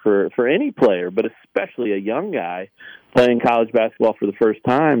nature for any player, but especially a young guy playing college basketball for the first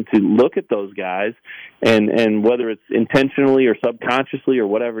time, to look at those guys and whether it's intentionally or subconsciously or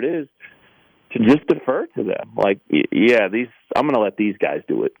whatever it is, to just defer to them. Like, I'm going to let these guys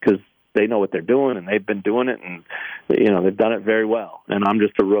do it because they know what they're doing and they've been doing it, and they've done it very well. And I'm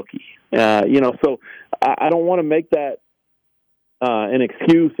just a rookie. So I don't want to make that an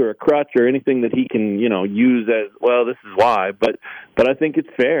excuse or a crutch or anything that he can, use as, well, this is why. But I think it's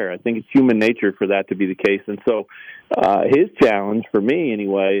fair. I think it's human nature for that to be the case. And so his challenge for me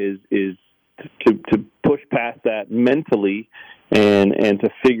anyway is to push past that mentally and to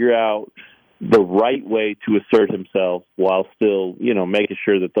figure out the right way to assert himself while still, making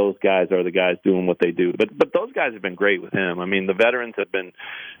sure that those guys are the guys doing what they do. But those guys have been great with him. I mean, the veterans have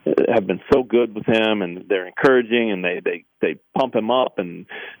been so good with him, and they're encouraging, and they pump him up, and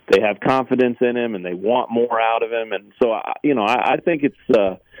they have confidence in him, and they want more out of him. And so, I think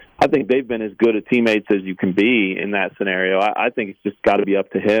I think they've been as good a teammates as you can be in that scenario. I think it's just got to be up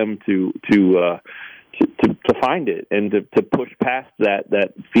to him to find it and to push past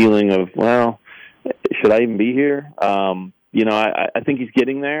that feeling of, well, should I even be here? I think he's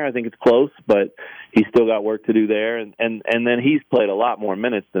getting there. I think it's close, but he's still got work to do there. And then he's played a lot more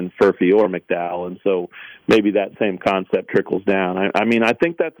minutes than Furphy or McDowell, and so maybe that same concept trickles down. I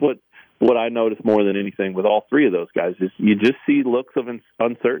think that's what I notice more than anything with all three of those guys is you just see looks of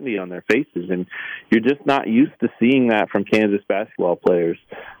uncertainty on their faces, and you're just not used to seeing that from Kansas basketball players,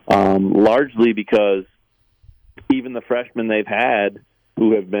 largely because even the freshmen they've had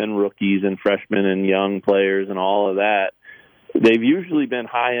who have been rookies and freshmen and young players and all of that, they've usually been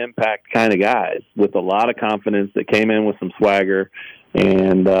high-impact kind of guys with a lot of confidence that came in with some swagger.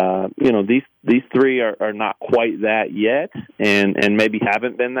 And, these three are not quite that yet and maybe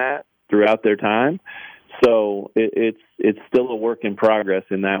haven't been that throughout their time. So it's still a work in progress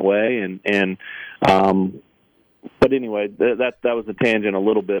in that way. But anyway, that was a tangent a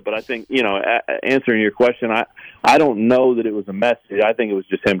little bit. But I think, answering your question, I don't know that it was a message. I think it was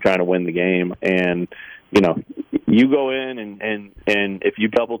just him trying to win the game. And, you go in and if you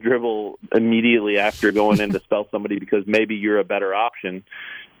double dribble immediately after going in to spell somebody because maybe you're a better option,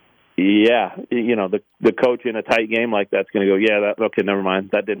 Yeah, the coach in a tight game like that's going to go, yeah, okay, never mind.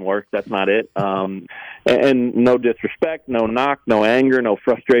 That didn't work. That's not it. And no disrespect, no knock, no anger, no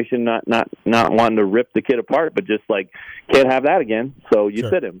frustration, not wanting to rip the kid apart, but just like, can't have that again. So you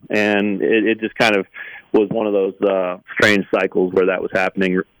sit him. And it just kind of was one of those strange cycles where that was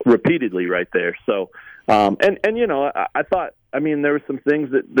happening repeatedly right there. So, I thought, there were some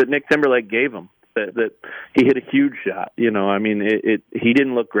things that Nick Timberlake gave him. That he hit a huge shot. He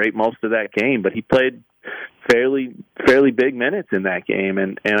didn't look great most of that game, but he played fairly big minutes in that game,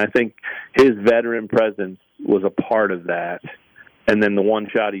 and I think his veteran presence was a part of that. And then the one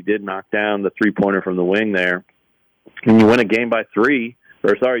shot he did knock down, the 3-pointer from the wing there, and you win a game by 2,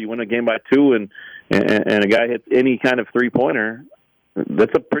 and a guy hits any kind of 3-pointer.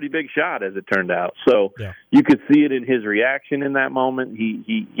 That's a pretty big shot, as it turned out. So you could see it in his reaction in that moment.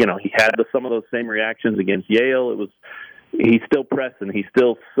 He had some of those same reactions against Yale. He's still pressing. He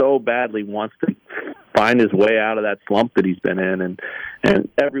still so badly wants to find his way out of that slump that he's been in, and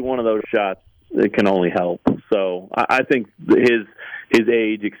every one of those shots, it can only help. So I think his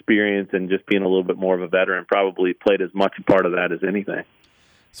age, experience, and just being a little bit more of a veteran probably played as much a part of that as anything.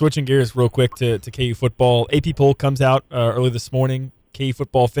 Switching gears real quick to KU football. AP poll comes out early this morning. KU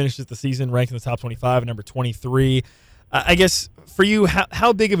football finishes the season ranked in the top 25 at number 23. I guess for you,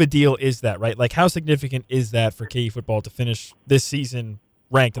 how big of a deal is that, right? Like, how significant is that for KU football to finish this season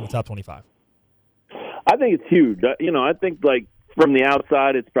ranked in the top 25? I think it's huge. I think, like, from the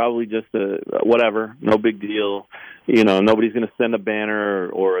outside, it's probably just whatever, no big deal. Nobody's going to send a banner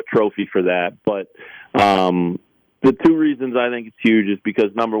or a trophy for that. But the two reasons I think it's huge is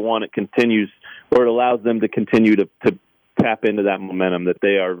because, number one, it allows them to continue to tap into that momentum that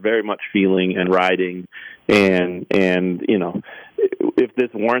they are very much feeling and riding. And if this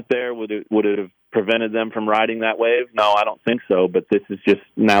weren't there, would it have prevented them from riding that wave? No, I don't think so. But this is just,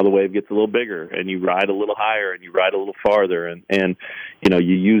 now the wave gets a little bigger, and you ride a little higher, and you ride a little farther, and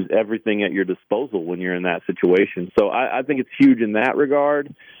you use everything at your disposal when you're in that situation. So I think it's huge in that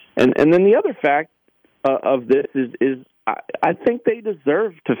regard. And then the other fact of this is I think they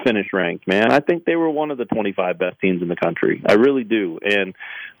deserve to finish ranked, man. I think they were one of the 25 best teams in the country. I really do. And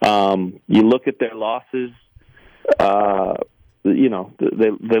you look at their losses, they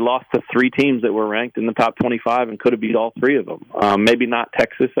lost to 3 teams that were ranked in the top 25 and could have beat all 3 of them. Maybe not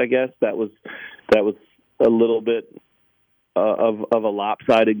Texas, I guess. That was a little bit of a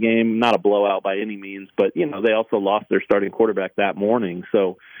lopsided game, not a blowout by any means, but they also lost their starting quarterback that morning.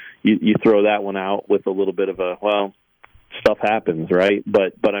 So you throw that one out with a little bit of stuff happens, right?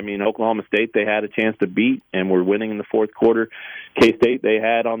 But Oklahoma State, they had a chance to beat and were winning in the fourth quarter. K-State, they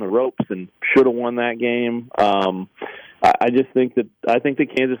had on the ropes and should have won that game. I think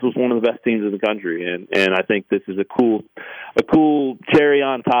that Kansas was one of the best teams in the country, and I think this is a cool cherry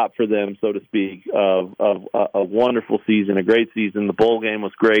on top for them, so to speak, of a wonderful season, a great season. The bowl game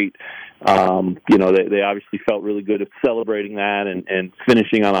was great. They obviously felt really good at celebrating that and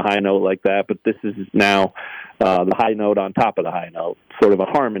finishing on a high note like that, but this is now the high note on top of the high note, sort of a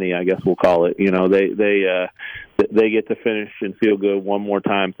harmony, I guess we'll call it. They get to finish and feel good one more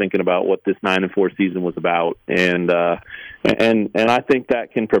time thinking about what this 9-4 season was about, and I think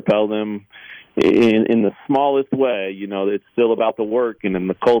that can propel them in the smallest way. It's still about the work and in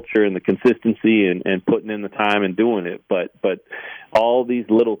the culture and the consistency and putting in the time and doing it. But all these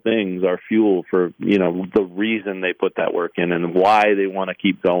little things are fuel for, the reason they put that work in and why they want to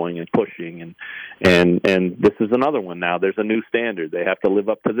keep going and pushing. And this is another one now. There's a new standard. They have to live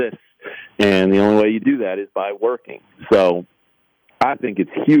up to this. And the only way you do that is by working. So I think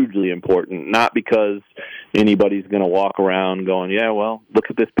it's hugely important, not because anybody's going to walk around going, yeah, well, look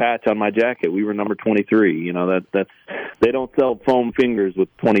at this patch on my jacket. We were number 23. That's they don't sell foam fingers with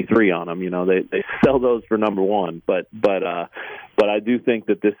 23 on them. They sell those for number 1. But I do think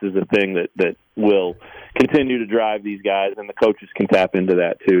that this is a thing that will continue to drive these guys, and the coaches can tap into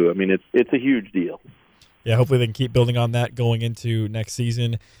that too. It's a huge deal. Yeah, hopefully they can keep building on that going into next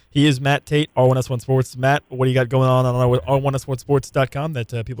season. He is Matt Tait, R1S1 Sports. Matt, what do you got going on R1S1Sports.com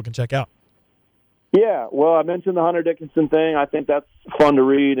that people can check out? Yeah, well, I mentioned the Hunter Dickinson thing. I think that's fun to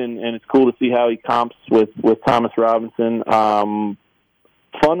read, and it's cool to see how he comps with Thomas Robinson. Fun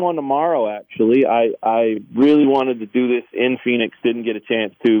one tomorrow, actually. I really wanted to do this in Phoenix, didn't get a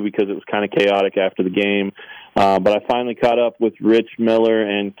chance to because it was kind of chaotic after the game. But I finally caught up with Rich Miller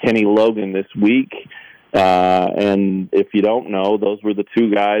and Kenny Logan this week. And if you don't know, those were the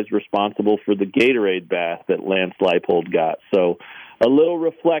 2 guys responsible for the Gatorade bath that Lance Leipold got. So a little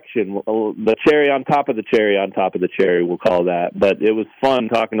reflection, the cherry on top of the cherry on top of the cherry, we'll call that. But it was fun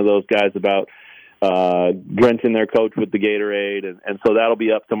talking to those guys about drenching their coach with the Gatorade, and so that'll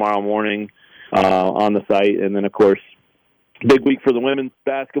be up tomorrow morning on the site. And then, of course, big week for the women's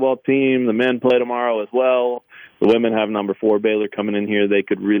basketball team. The men play tomorrow as well. The women have number 4 Baylor coming in here. They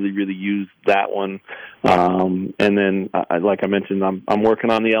could really, really use that one. And then, like I mentioned, I'm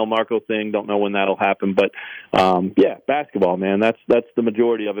working on the El Marco thing. Don't know when that'll happen, but yeah, basketball, man. That's the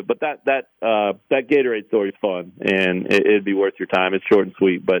majority of it. But that Gatorade story is fun, and it'd be worth your time. It's short and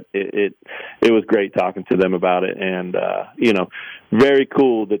sweet, but it was great talking to them about it, and very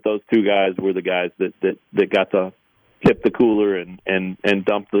cool that those 2 guys were the guys that got to tip the cooler and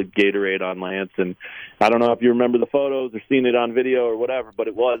dump the Gatorade on Lance. And I don't know if you remember the photos or seen it on video or whatever, but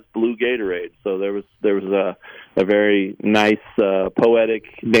it was blue Gatorade. So there was a very nice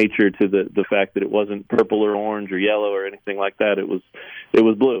poetic nature to the fact that it wasn't purple or orange or yellow or anything like that. It was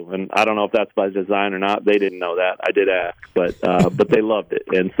blue. And I don't know if that's by design or not. They didn't know that. I did ask, but they loved it.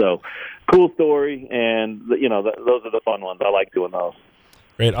 And so cool story. And those are the fun ones. I like doing those.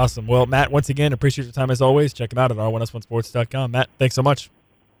 Great. Awesome. Well, Matt, once again, appreciate your time as always. Check him out at r1s1sports.com. Matt, thanks so much.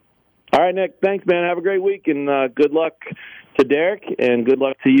 All right, Nick. Thanks, man. Have a great week, and good luck to Derek, and good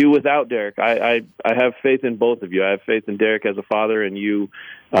luck to you without Derek. I have faith in both of you. I have faith in Derek as a father, and you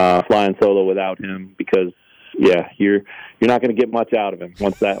flying solo without him, because yeah, you're not going to get much out of him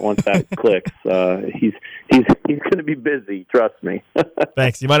once that clicks. He's going to be busy. Trust me.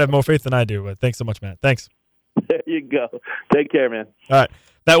 Thanks. You might have more faith than I do, but thanks so much, Matt. Thanks. There you go. Take care, man. All right.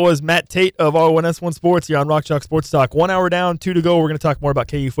 That was Matt Tait of R1S1 Sports here on Rock Chalk Sports Talk. 1 hour down, 2 to go. We're going to talk more about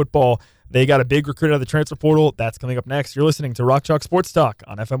KU football. They got a big recruit out of the transfer portal. That's coming up next. You're listening to Rock Chalk Sports Talk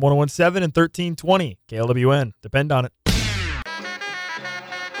on FM 101.7 and 1320 KLWN. Depend on it.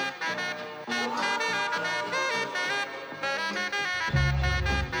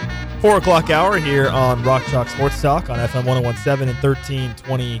 Four o'clock hour here on Rock Chalk Sports Talk on FM 101.7 and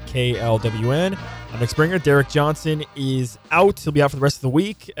 1320 KLWN. I'm Nick Springer. Derek Johnson is out. He'll be out for the rest of the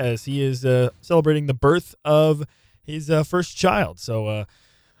week as he is celebrating the birth of his first child. So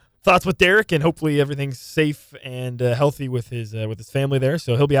thoughts with Derek, and hopefully everything's safe and healthy with his family there.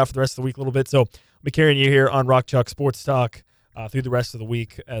 So he'll be out for the rest of the week a little bit. So I'll be carrying you here on Rock Chalk Sports Talk through the rest of the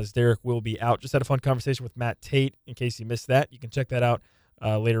week as Derek will be out. Just had a fun conversation with Matt Tait. In case you missed that, you can check that out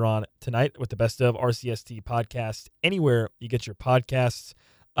later on tonight with the Best of RCST podcast, anywhere you get your podcasts.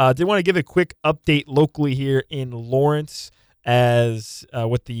 Did want to give a quick update locally here in Lawrence as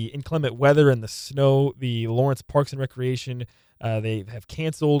with the inclement weather and the snow, the Lawrence Parks and Recreation, they have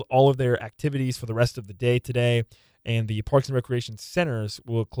canceled all of their activities for the rest of the day today, and the Parks and Recreation centers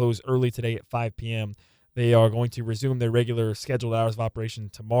will close early today at 5 p.m. They are going to resume their regular scheduled hours of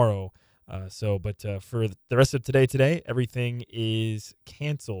operation tomorrow. But for the rest of today, everything is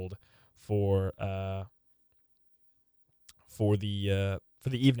canceled for the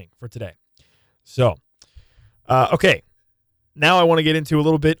evening for today. So, okay. Now I want to get into a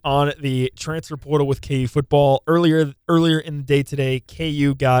little bit on the transfer portal with KU football. Earlier in the day today,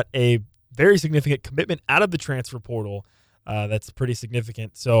 KU got a very significant commitment out of the transfer portal. That's pretty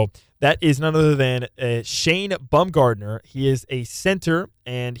significant. So that is none other than Shane Bumgardner. He is a center,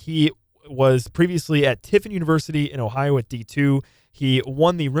 and he was previously at Tiffin University in Ohio at D2. He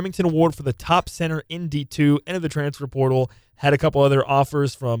won the Remington Award for the top center in D2, entered the transfer portal, had a couple other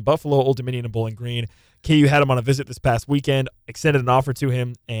offers from Buffalo, Old Dominion, and Bowling Green. KU had him on a visit this past weekend, extended an offer to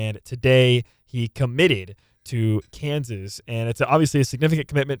him, and today he committed to Kansas. And it's obviously a significant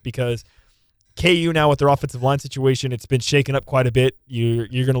commitment because KU now with their offensive line situation, it's been shaken up quite a bit. You're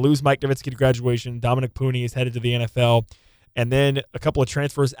going to lose Mike Nowitzki to graduation. Dominic Pooney is headed to the NFL. And then a couple of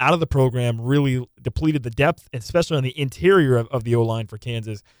transfers out of the program really depleted the depth, especially on the interior of the O-line for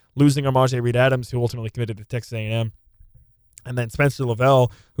Kansas, losing Armaje Reed-Adams, who ultimately committed to Texas A&M, and then Spencer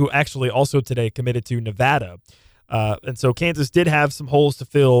Lavelle, who actually also today committed to Nevada. And so Kansas did have some holes to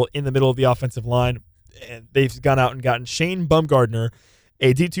fill in the middle of the offensive line, and they've gone out and gotten Shane Bumgardner,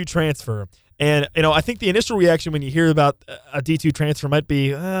 a D2 transfer. And, I think the initial reaction when you hear about a D2 transfer might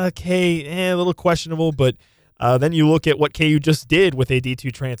be, a little questionable, but then you look at what KU just did with a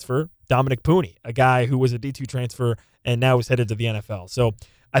D2 transfer, Dominic Pooney, a guy who was a D2 transfer and now is headed to the NFL. So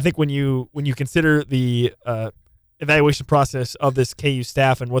I think when you consider the evaluation process of this KU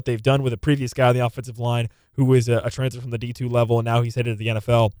staff and what they've done with a previous guy on the offensive line who was a transfer from the D2 level and now he's headed to the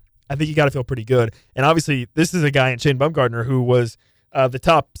NFL, I think you got to feel pretty good. And obviously this is a guy in Shane Bumgardner who was the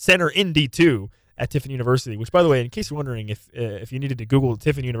top center in D2 at Tiffin University, which, by the way, in case you're wondering if you needed to Google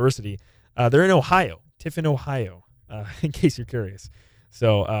Tiffin University, they're in Ohio. Tiffin, Ohio, in case you're curious.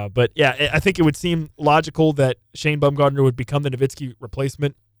 So, but yeah, I think it would seem logical that Shane Bumgardner would become the Nowitzki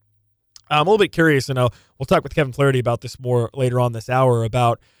replacement. I'm a little bit curious, and we'll talk with Kevin Flaherty about this more later on this hour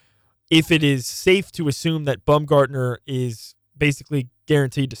about, if it is safe to assume that Bumgarner is basically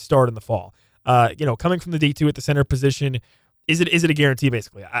guaranteed to start in the fall. Coming from the D2 at the center position, is it a guarantee,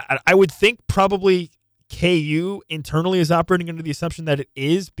 basically? I would think probably KU internally is operating under the assumption that it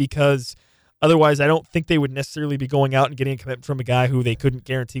is, because otherwise I don't think they would necessarily be going out and getting a commitment from a guy who they couldn't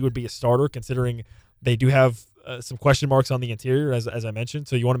guarantee would be a starter, considering they do have some question marks on the interior, as I mentioned.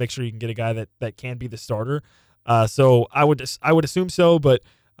 So you want to make sure you can get a guy that can be the starter. So I would assume so, but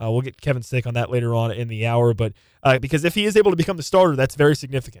we'll get Kevin's take on that later on in the hour. But because if he is able to become the starter, that's very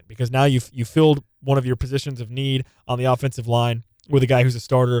significant, because now you filled one of your positions of need on the offensive line with a guy who's a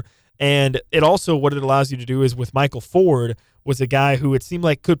starter. And it also, what it allows you to do is, with Michael Ford, was a guy who it seemed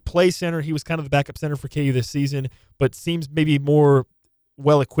like could play center. He was kind of the backup center for KU this season, but seems maybe more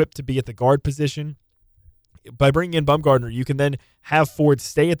well-equipped to be at the guard position. By bringing in Bumgarner, you can then have Ford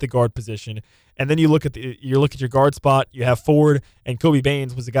stay at the guard position, and then you look at your guard spot. You have Ford, and Kobe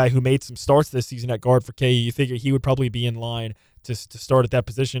Baines was a guy who made some starts this season at guard for KU. You figure he would probably be in line to start at that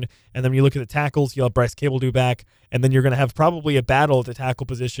position. And then when you look at the tackles, you'll have Bryce Cable back, and then you're going to have probably a battle at the tackle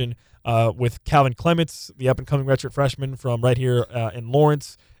position with Calvin Clements, the up-and-coming redshirt freshman from right here in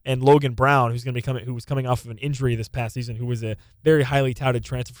Lawrence, and Logan Brown, who was coming off of an injury this past season, who was a very highly touted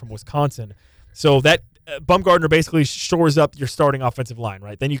transfer from Wisconsin. So that Bumgarner basically shores up your starting offensive line,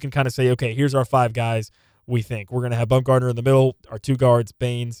 right? Then you can kind of say, okay, here's our 5 guys we think. We're going to have Bumgarner in the middle, our 2 guards,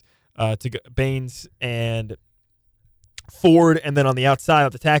 Baines and Ford, and then on the outside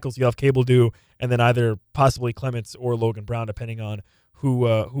of the tackles, you have Cable and then either possibly Clements or Logan Brown, depending on who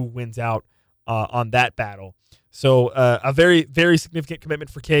wins out on that battle. So a very, very significant commitment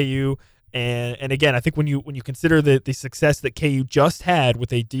for KU. And again, I think when you consider the success that KU just had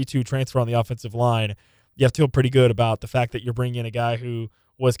with a D2 transfer on the offensive line, you have to feel pretty good about the fact that you're bringing in a guy who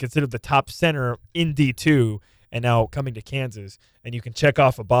was considered the top center in D2 and now coming to Kansas, and you can check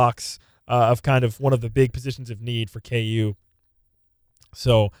off a box of kind of one of the big positions of need for KU.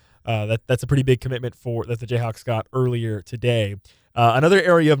 So that's a pretty big commitment that the Jayhawks got earlier today. Another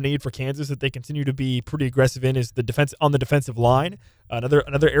area of need for Kansas that they continue to be pretty aggressive in is the defense on the defensive line.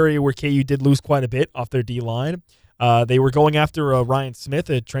 Another area where KU did lose quite a bit off their D line. They were going after Ryan Smith,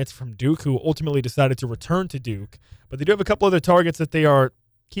 a transfer from Duke, who ultimately decided to return to Duke. But they do have a couple other targets that they are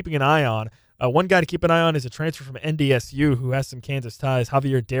keeping an eye on. One guy to keep an eye on is a transfer from NDSU who has some Kansas ties,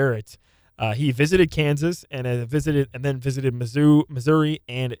 Javier Darrett. He visited Kansas and then visited Missouri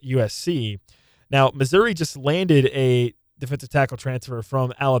and USC. Now, Missouri just landed a defensive tackle transfer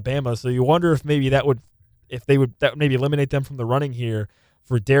from Alabama, so you wonder if maybe that would maybe eliminate them from the running here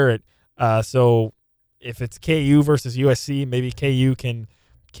for Darrett. So if it's KU versus USC, maybe KU can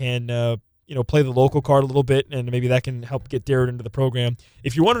play the local card a little bit, and maybe that can help get Darrett into the program.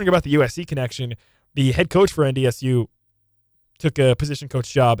 If you're wondering about the USC connection, the head coach for NDSU took a position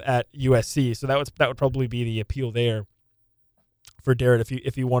coach job at USC, so that would probably be the appeal there for Darrett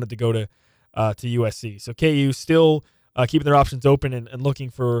if you wanted to go to USC. So KU still keeping their options open and looking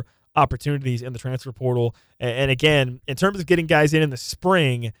for opportunities in the transfer portal. And again, in terms of getting guys in the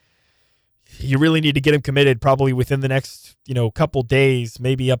spring, you really need to get them committed probably within the next couple days,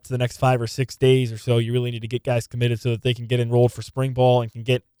 maybe up to the next 5 or 6 days or so. You really need to get guys committed so that they can get enrolled for spring ball and can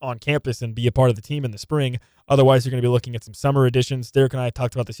get on campus and be a part of the team in the spring. Otherwise, you're going to be looking at some summer additions. Derek and I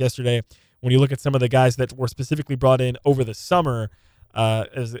talked about this yesterday. When you look at some of the guys that were specifically brought in over the summer,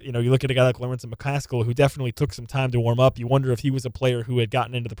 you look at a guy like Lawrence McCaskill, who definitely took some time to warm up. You wonder if he was a player who had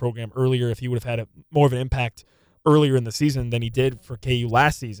gotten into the program earlier, if he would have had more of an impact earlier in the season than he did for KU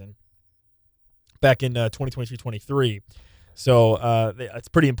last season, back in 2022-23. So it's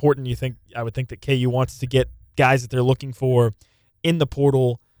pretty important. I would think that KU wants to get guys that they're looking for in the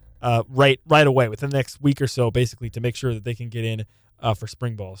portal right away within the next week or so, basically, to make sure that they can get in for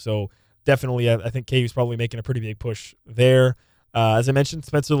spring ball. So definitely, I think KU is probably making a pretty big push there. As I mentioned,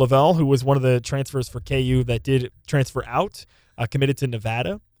 Spencer Lavelle, who was one of the transfers for KU that did transfer out, committed to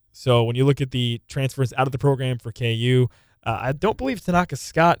Nevada. So when you look at the transfers out of the program for KU, I don't believe Tanaka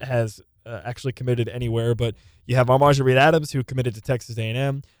Scott has actually committed anywhere, but you have Armaj Reed Adams, who committed to Texas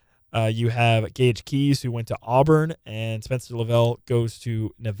A&M. You have Gage Keys, who went to Auburn, and Spencer Lavelle goes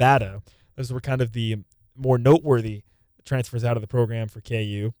to Nevada. Those were kind of the more noteworthy transfers out of the program for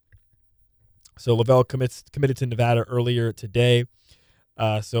KU. So Lavelle committed to Nevada earlier today.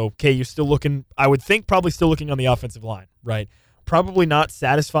 So KU still looking, I would think, probably still looking on the offensive line, right? Probably not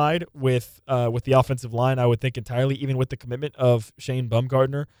satisfied with the offensive line, I would think, entirely, even with the commitment of Shane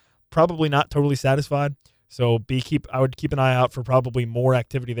Bumgarner. Probably not totally satisfied. So I would keep an eye out for probably more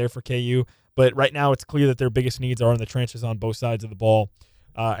activity there for KU. But right now it's clear that their biggest needs are in the trenches on both sides of the ball.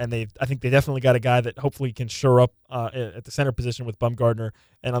 And I think they definitely got a guy that hopefully can shore up at the center position with Bumgardner.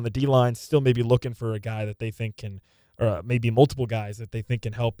 And on the D-line, still maybe looking for a guy that they think can, or maybe multiple guys that they think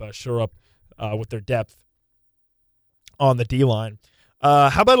can help shore up with their depth on the D-line.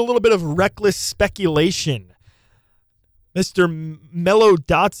 How about a little bit of reckless speculation? Mr. Mello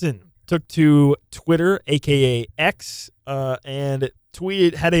Dotson took to Twitter, a.k.a. X, and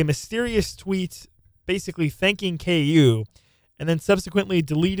had a mysterious tweet basically thanking KU, and then subsequently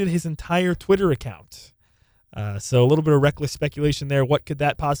deleted his entire Twitter account. So a little bit of reckless speculation there. What could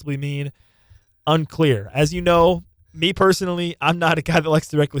that possibly mean? Unclear. As you know, me personally, I'm not a guy that likes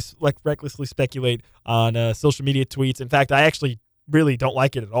to recklessly speculate on social media tweets. In fact, I actually really don't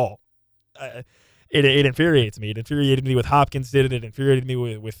like it at all. It infuriates me. It infuriated me with Hopkins did it. It infuriated me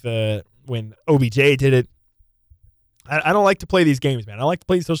with when OBJ did it. I don't like to play these games, man. I like to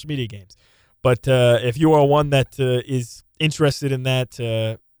play these social media games. But if you are one that is interested in that,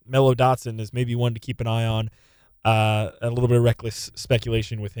 Mello Dotson is maybe one to keep an eye on. A little bit of reckless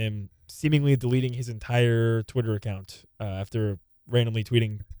speculation with him seemingly deleting his entire Twitter account after randomly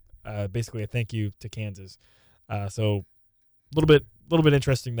tweeting basically a thank you to Kansas. So a little bit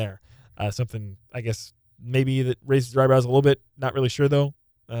interesting there. Something I guess maybe that raises your eyebrows a little bit. Not really sure though.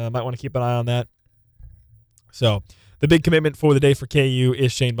 Might want to keep an eye on that. So the big commitment for the day for KU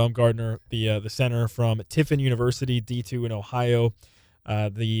is Shane Bumgardner, the center from Tiffin University, D2 in Ohio,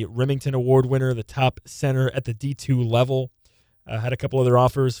 the Remington Award winner, the top center at the D2 level. Had a couple other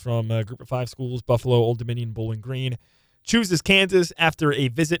offers from Group of 5 schools, Buffalo, Old Dominion, Bowling Green. Chooses Kansas after a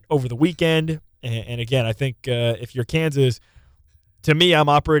visit over the weekend. And again, I think if you're Kansas, to me, I'm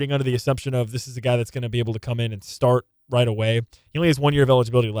operating under the assumption of this is a guy that's going to be able to come in and start right away. He only has 1 year of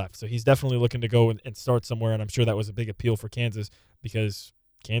eligibility left, so he's definitely looking to go and start somewhere, and I'm sure that was a big appeal for Kansas because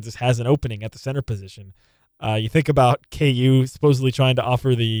Kansas has an opening at the center position. You think about KU supposedly trying to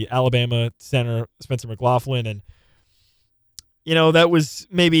offer the Alabama center, Spencer McLaughlin, and, that was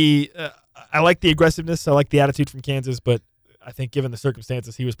maybe I like the aggressiveness. I like the attitude from Kansas, but I think given the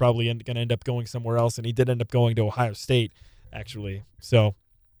circumstances, he was probably going to end up going somewhere else, and he did end up going to Ohio State, actually. So,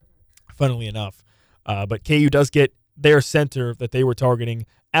 funnily enough. But KU does get their center that they were targeting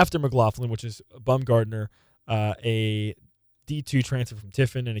after McLaughlin, which is Bumgardner, a D2 transfer from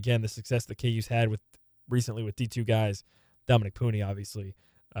Tiffin. And again, the success that KU's had recently with D2 guys, Dominic Pooney, obviously,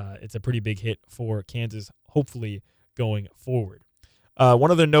 it's a pretty big hit for Kansas, hopefully going forward.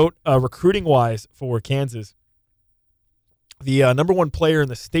 One other note, recruiting-wise for Kansas, the number one player in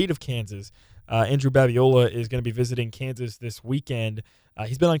the state of Kansas, Andrew Babiola, is going to be visiting Kansas this weekend.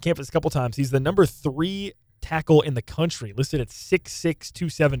 He's been on campus a couple times. He's the number 3 tackle in the country, listed at 6'6",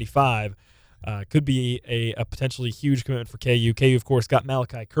 275. Could be a potentially huge commitment for KU. KU, of course, got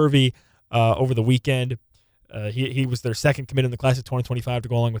Malachi Kirby over the weekend. He was their second commit in the class of 2025 to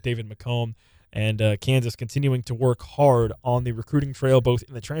go along with David McComb. And Kansas continuing to work hard on the recruiting trail, both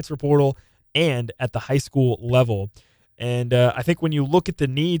in the transfer portal and at the high school level. And I think when you look at the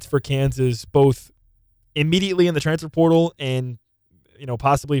needs for Kansas, both immediately in the transfer portal and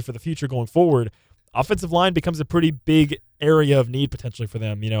possibly for the future going forward, offensive line becomes a pretty big area of need potentially for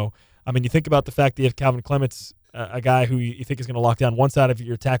them. You think about the fact that you have Calvin Clements, a guy who you think is going to lock down one side of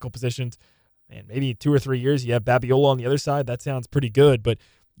your tackle positions, and maybe 2 or 3 years you have Babiola on the other side. That sounds pretty good, but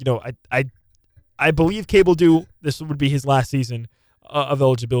I believe Cable Dew, this would be his last season of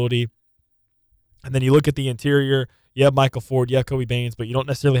eligibility. And then you look at the interior, you have Michael Ford, you have Kobe Baines, but you don't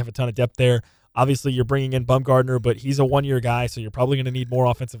necessarily have a ton of depth there. Obviously, you're bringing in Bumgardner, but he's a 1-year guy, so you're probably going to need more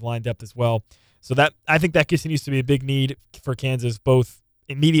offensive line depth as well. So I think that continues to be a big need for Kansas, both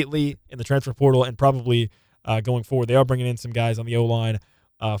immediately in the transfer portal and probably going forward. They are bringing in some guys on the O-line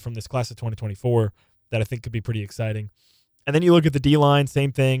from this class of 2024 that I think could be pretty exciting. And then you look at the D-line,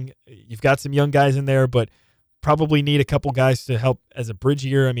 same thing. You've got some young guys in there, but probably need a couple guys to help as a bridge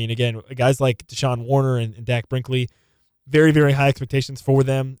year. I mean, again, guys like Deshaun Warner and Dak Brinkley, very, very high expectations for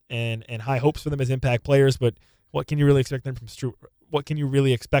them and high hopes for them as impact players. But what can you really expect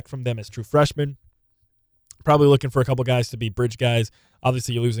from them as true freshmen? Probably looking for a couple guys to be bridge guys.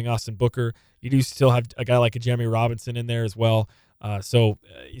 Obviously, you're losing Austin Booker. You do still have a guy like a Jeremy Robinson in there as well. So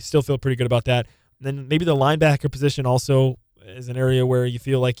you still feel pretty good about that. And then maybe the linebacker position also is an area where you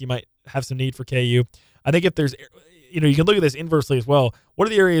feel like you might have some need for KU. I think if there's, you can look at this inversely as well. What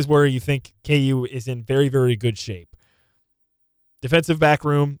are the areas where you think KU is in very, very good shape? Defensive back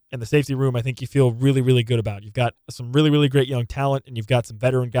room and the safety room, I think you feel really, really good about. You've got some really, really great young talent, and you've got some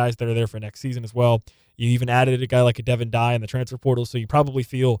veteran guys that are there for next season as well. You even added a guy like a Devin Dye in the transfer portal, so you probably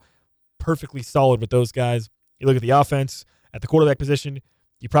feel perfectly solid with those guys. You look at the offense, at the quarterback position,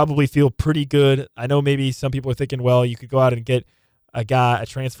 you probably feel pretty good. I know maybe some people are thinking, well, you could go out and get a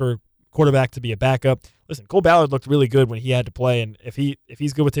transfer quarterback to be a backup. Listen, Cole Ballard looked really good when he had to play, and if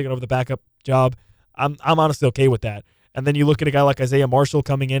he's good with taking over the backup job, I'm honestly okay with that. And then you look at a guy like Isaiah Marshall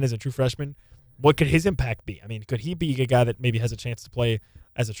coming in as a true freshman. What could his impact be? I mean, could he be a guy that maybe has a chance to play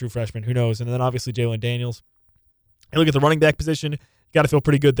as a true freshman? Who knows? And then obviously Jalen Daniels. And look at the running back position. You got to feel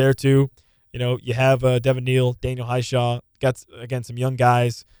pretty good there too. You have Devin Neal, Daniel Highshaw. Got, again, some young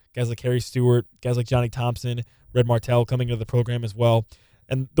guys like Harry Stewart, guys like Johnny Thompson, Red Martell coming into the program as well.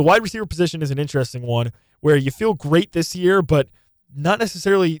 And the wide receiver position is an interesting one where you feel great this year, but not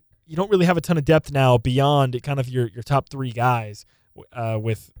necessarily – you don't really have a ton of depth now beyond kind of your top three guys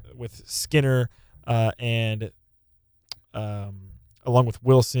with Skinner and along with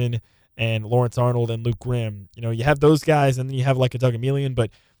Wilson and Lawrence Arnold and Luke Grimm. You have those guys, and then you have like a Doug Emelian, but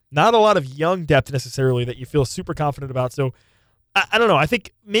not a lot of young depth necessarily that you feel super confident about. So I don't know. I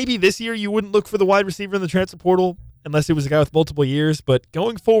think maybe this year you wouldn't look for the wide receiver in the transfer portal unless it was a guy with multiple years, but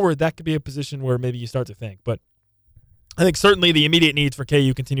going forward, that could be a position where maybe you start to think. But I think certainly the immediate needs for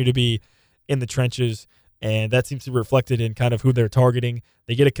KU continue to be in the trenches, and that seems to be reflected in kind of who they're targeting.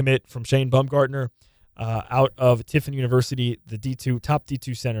 They get a commit from Shane Bumgartner out of Tiffin University, the top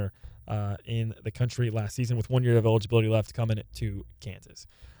D2 center in the country last season with 1 year of eligibility left coming to Kansas.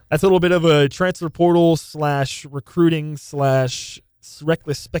 That's a little bit of a transfer portal / recruiting /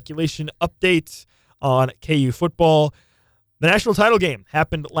 reckless speculation update on KU football. The national title game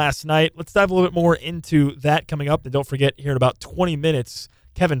happened last night. Let's dive a little bit more into that coming up. And don't forget, here in about 20 minutes,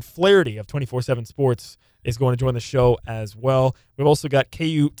 Kevin Flaherty of 24/7 Sports is going to join the show as well. We've also got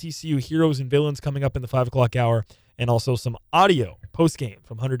KU TCU Heroes and Villains coming up in the 5 o'clock hour, and also some audio post-game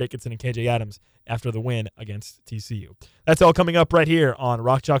from Hunter Dickinson and KJ Adams after the win against TCU. That's all coming up right here on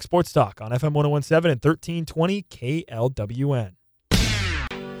Rock Chalk Sports Talk on FM 101.7 and 1320 KLWN.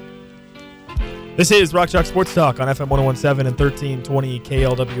 This is Rock Chalk Sports Talk on FM 101.7 and 1320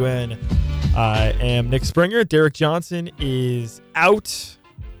 KLWN. I am Nick Springer. Derek Johnson is out,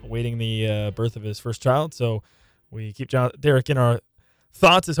 awaiting the birth of his first child. So we keep Derek in our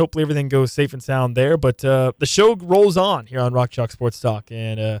thoughts as hopefully everything goes safe and sound there. But the show rolls on here on Rock Chalk Sports Talk.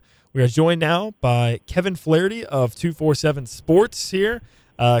 And we are joined now by Kevin Flaherty of 247 Sports here.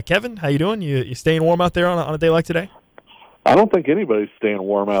 Kevin, how you doing? You staying warm out there on a day like today? I don't think anybody's staying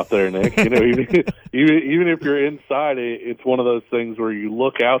warm out there, Nick. Even if you're inside, it's one of those things where you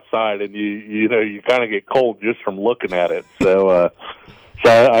look outside and you kind of get cold just from looking at it. So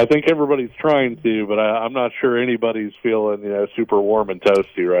I think everybody's trying to, but I'm not sure anybody's feeling super warm and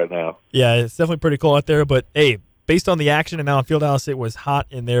toasty right now. Yeah, it's definitely pretty cold out there. But hey, based on the action in Allen Fieldhouse, it was hot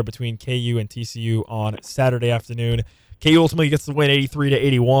in there between KU and TCU on Saturday afternoon. KU ultimately gets the win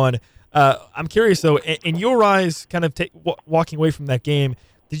 83-81. I'm curious, though, in your eyes, kind of walking away from that game,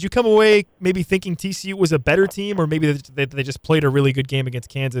 did you come away maybe thinking TCU was a better team, or maybe they just played a really good game against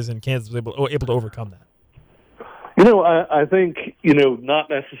Kansas and Kansas was able to overcome that? I think, not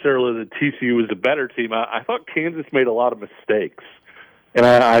necessarily that TCU was a better team. I thought Kansas made a lot of mistakes. And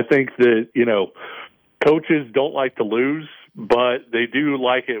I think that, coaches don't like to lose, but they do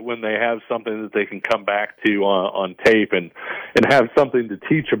like it when they have something that they can come back to on tape and have something to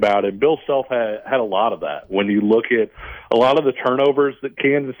teach about it. Bill Self had a lot of that. When you look at a lot of the turnovers that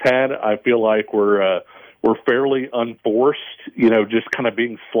Kansas had, I feel like were fairly unforced, just kind of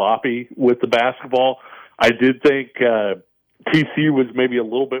being sloppy with the basketball. I did think TCU was maybe a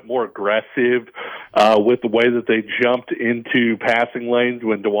little bit more aggressive with the way that they jumped into passing lanes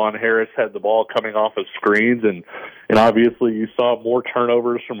when DeJuan Harris had the ball coming off of screens, and obviously you saw more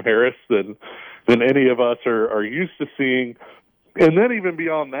turnovers from Harris than any of us are used to seeing. And then even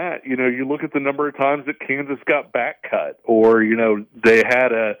beyond that, you look at the number of times that Kansas got back cut, or they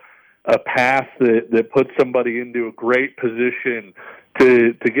had a pass that put somebody into a great position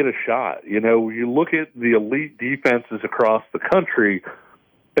to get a shot. You look at the elite defenses across the country,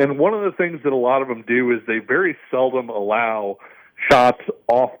 and one of the things that a lot of them do is they very seldom allow shots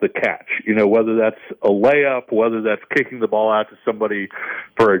off the catch, whether that's a layup, whether that's kicking the ball out to somebody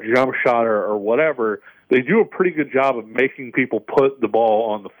for a jump shot or whatever. They do a pretty good job of making people put the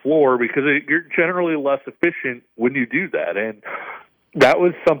ball on the floor because you're generally less efficient when you do that. And that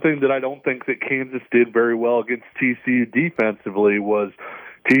was something that I don't think that Kansas did very well against TCU defensively. Was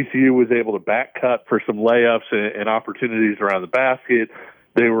TCU was able to back cut for some layups and opportunities around the basket.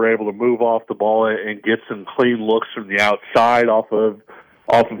 They were able to move off the ball and get some clean looks from the outside off of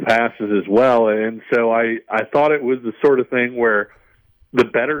passes as well. And so I thought it was the sort of thing where the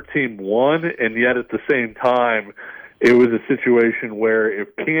better team won, and yet at the same time, it was a situation where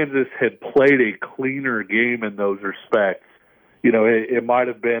if Kansas had played a cleaner game in those respects, it might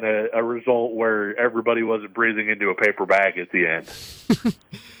have been a result where everybody wasn't breathing into a paper bag at the end.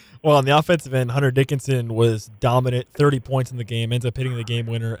 Well, on the offensive end, Hunter Dickinson was dominant, 30 points in the game, ends up hitting the game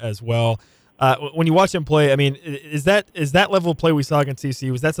winner as well. When you watch him play, I mean, is that level of play we saw against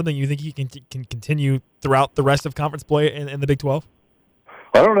TCU, is that something you think he can continue throughout the rest of conference play in the Big 12?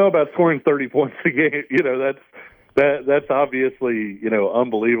 I don't know about scoring 30 points a game. That's obviously,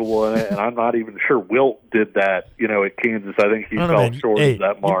 unbelievable, and I'm not even sure Wilt did that, at Kansas. I think he fell short of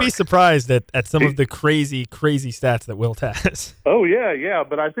that mark. You'd be surprised at some of the crazy stats that Wilt has. Oh, yeah,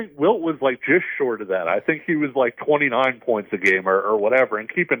 but I think Wilt was, just short of that. I think he was, 29 points a game or whatever,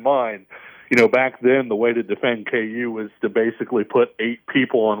 and keep in mind, back then the way to defend KU was to basically put 8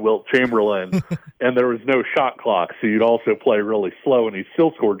 people on Wilt Chamberlain, and there was no shot clock, so you'd also play really slow, and he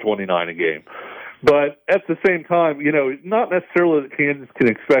still scored 29 a game. But at the same time, not necessarily that Kansas can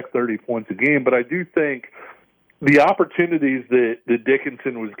expect 30 points a game, but I do think the opportunities that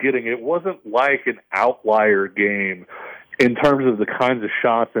Dickinson was getting, it wasn't like an outlier game in terms of the kinds of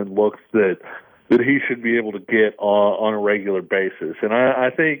shots and looks that he should be able to get on a regular basis. And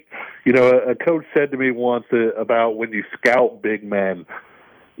I think, a coach said to me once about when you scout big men,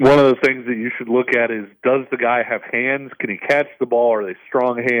 one of the things that you should look at is, does the guy have hands? Can he catch the ball? Are they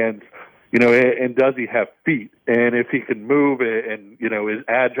strong hands? And does he have feet? And if he can move and, is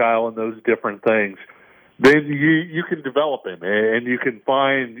agile in those different things, then you can develop him and you can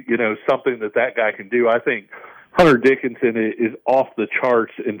find, something that guy can do. I think Hunter Dickinson is off the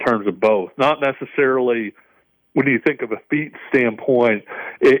charts in terms of both. Not necessarily when you think of a feet standpoint,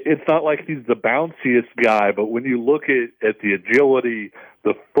 it's not like he's the bounciest guy, but when you look at the agility,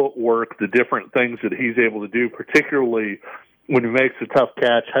 the footwork, the different things that he's able to do, particularly when he makes a tough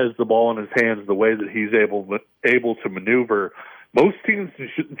catch, has the ball in his hands, the way that he's able to maneuver. Most teams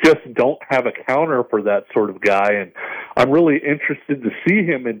just don't have a counter for that sort of guy, and I'm really interested to see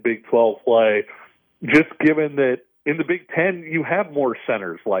him in Big 12 play, just given that in the Big 10 you have more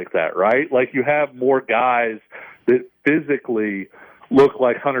centers like that, right? You have more guys that physically look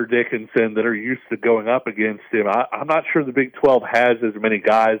like Hunter Dickinson that are used to going up against him. I'm not sure the Big 12 has as many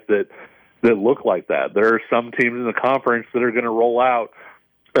guys that look like that. There are some teams in the conference that are going to roll out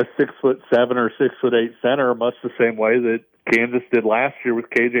a 6'7" or 6'8" center much the same way that Kansas did last year with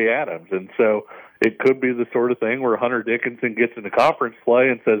KJ Adams. And so it could be the sort of thing where Hunter Dickinson gets into conference play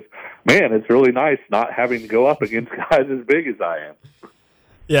and says, man, it's really nice not having to go up against guys as big as I am.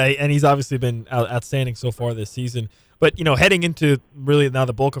 Yeah, and he's obviously been outstanding so far this season. But, heading into really now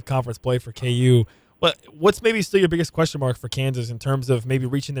the bulk of conference play for KU, what's maybe still your biggest question mark for Kansas in terms of maybe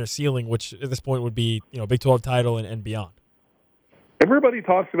reaching their ceiling, which at this point would be, Big 12 title and beyond? Everybody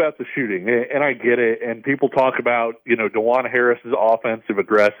talks about the shooting, and I get it, and people talk about, DeJuan Harris's offensive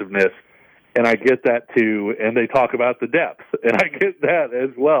aggressiveness, and I get that too, and they talk about the depth, and I get that as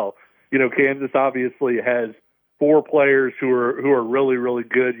well. Kansas obviously has 4 players who are really, really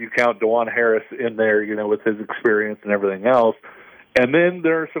good. You count DeJuan Harris in there, with his experience and everything else. And then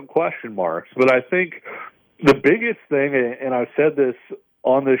there are some question marks. But I think the biggest thing, and I've said this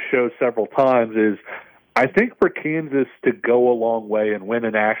on this show several times, is I think for Kansas to go a long way and win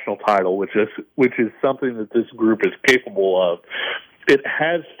a national title, which is something that this group is capable of, it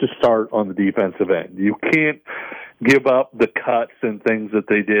has to start on the defensive end. You can't give up the cuts and things that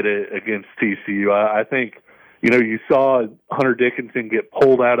they did against TCU. I think, you saw Hunter Dickinson get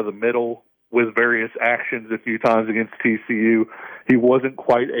pulled out of the middle with various actions a few times against TCU. He wasn't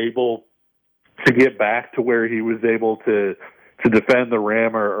quite able to get back to where he was able to defend the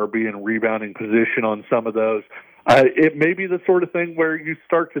rim or be in rebounding position on some of those. It may be the sort of thing where you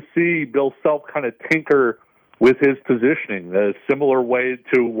start to see Bill Self kind of tinker with his positioning, a similar way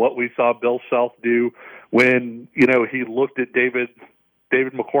to what we saw Bill Self do when, he looked at David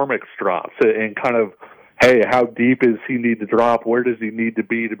McCormick's drops and kind of, hey, how deep does he need to drop? Where does he need to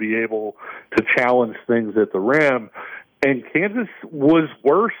be able to challenge things at the rim? And Kansas was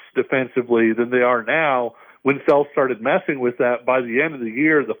worse defensively than they are now when Self started messing with that. By the end of the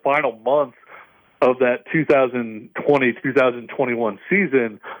year, the final month of that 2020-2021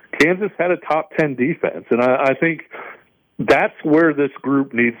 season, Kansas had a top 10 defense. And I think that's where this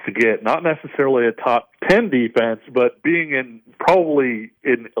group needs to get, not necessarily a top 10 defense, but being in probably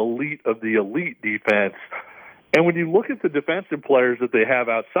an elite of the elite defense. And when you look at the defensive players that they have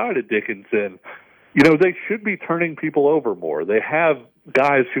outside of Dickinson, they should be turning people over more. They have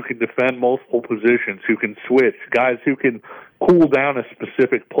guys who can defend multiple positions, who can switch, guys who can cool down a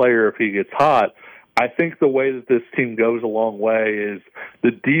specific player if he gets hot. I think the way that this team goes a long way is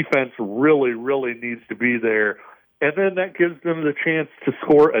the defense really, really needs to be there. And then that gives them the chance to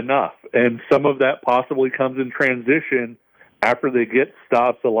score enough. And some of that possibly comes in transition after they get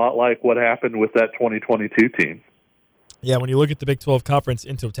stops, a lot like what happened with that 2022 team. Yeah, when you look at the Big 12 conference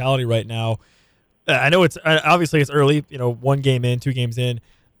in totality right now, I know it's obviously it's early, 1 game in, 2 games in,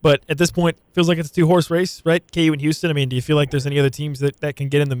 but at this point, it feels like it's a 2-horse race, right? KU and Houston. I mean, do you feel like there's any other teams that can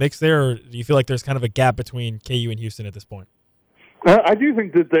get in the mix there, or do you feel like there's kind of a gap between KU and Houston at this point? I do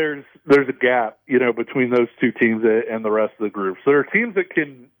think that there's a gap, between those 2 teams and the rest of the group. So there are teams that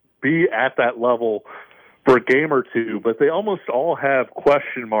can be at that level for a game or 2, but they almost all have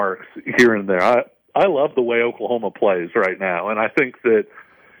question marks here and there. I love the way Oklahoma plays right now, and I think that,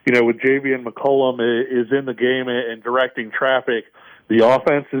 with Javian McCollum is in the game and directing traffic, the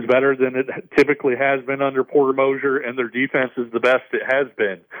offense is better than it typically has been under Porter Moser, and their defense is the best it has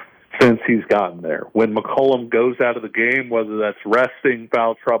been since he's gotten there. When McCollum goes out of the game, whether that's resting,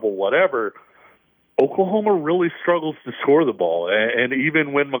 foul trouble, whatever, Oklahoma really struggles to score the ball. And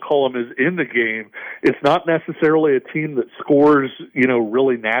even when McCollum is in the game, it's not necessarily a team that scores,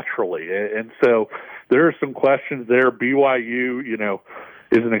 really naturally. And so there are some questions there. BYU,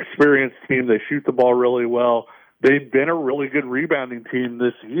 is an experienced team. They shoot the ball really well. They've been a really good rebounding team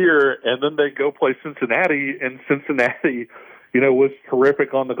this year, and then they go play Cincinnati, and Cincinnati, was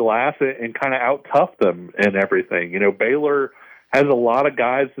terrific on the glass and kind of out-toughed them and everything. Baylor has a lot of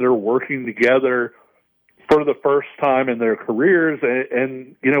guys that are working together for the first time in their careers,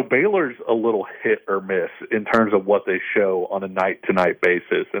 and Baylor's a little hit or miss in terms of what they show on a night-to-night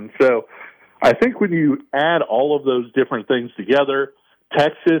basis. And so I think when you add all of those different things together,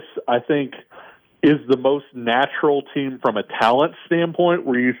 Texas, I think, is the most natural team from a talent standpoint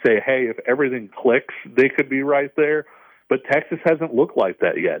where you say, hey, if everything clicks, they could be right there. But Texas hasn't looked like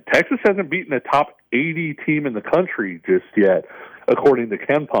that yet. Texas hasn't beaten a top 80 team in the country just yet, according to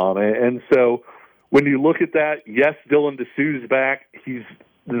KenPom. And so when you look at that, yes, Dylan Dessou's back. He's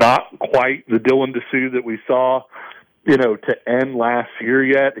not quite the Dylan Dessou that we saw, to end last year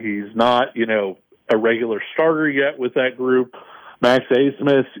yet. He's not, a regular starter yet with that group. Max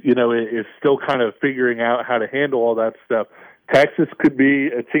Asmus, is still kind of figuring out how to handle all that stuff. Texas could be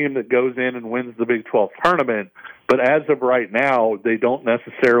a team that goes in and wins the Big 12 tournament, but as of right now, they don't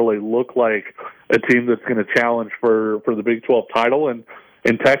necessarily look like a team that's going to challenge for the Big 12 title, and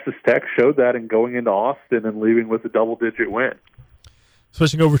Texas Tech showed that in going into Austin and leaving with a double-digit win.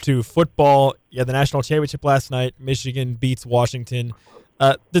 Switching over to football, the national championship last night, Michigan beats Washington.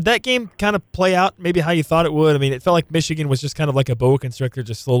 Did that game kind of play out maybe how you thought it would? I mean, it felt like Michigan was just kind of like a boa constrictor,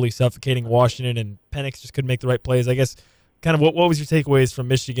 just slowly suffocating Washington, and Penix just couldn't make the right plays. I guess, kind of what was your takeaways from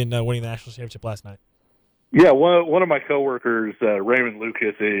Michigan winning the national championship last night? Yeah, one of my coworkers, Raymond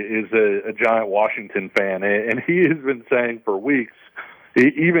Lucas, is a giant Washington fan, and he has been saying for weeks,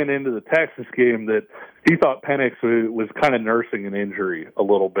 even into the Texas game, that he thought Penix was kind of nursing an injury a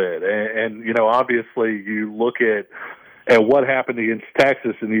little bit. And obviously you look at what happened against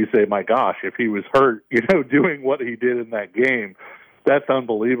Texas and you say, my gosh, if he was hurt, doing what he did in that game, that's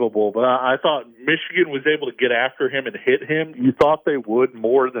unbelievable. But I thought Michigan was able to get after him and hit him. You thought they would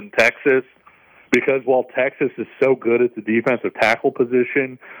more than Texas, because while Texas is so good at the defensive tackle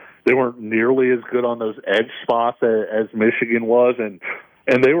position, they weren't nearly as good on those edge spots as Michigan was, and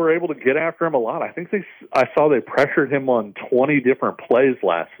they were able to get after him a lot. I think I saw they pressured him on 20 different plays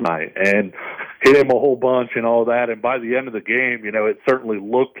last night and hit him a whole bunch and all that. And by the end of the game, it certainly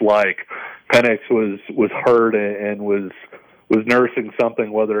looked like Penix was hurt and was nursing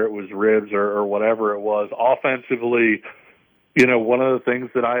something, whether it was ribs or whatever it was. Offensively, one of the things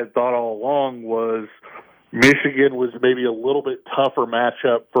that I had thought all along was Michigan was maybe a little bit tougher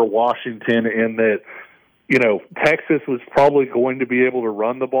matchup for Washington in that, Texas was probably going to be able to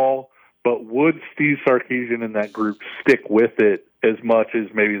run the ball, but would Steve Sarkisian and that group stick with it as much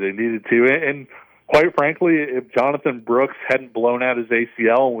as maybe they needed to? And quite frankly, if Jonathan Brooks hadn't blown out his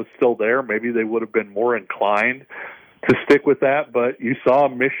ACL and was still there, maybe they would have been more inclined to stick with that. But you saw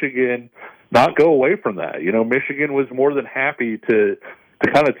Michigan not go away from that. Michigan was more than happy to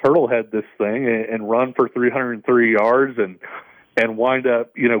kind of turtlehead this thing and run for 303 yards and wind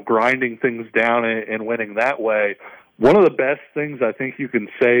up, grinding things down and winning that way. One of the best things I think you can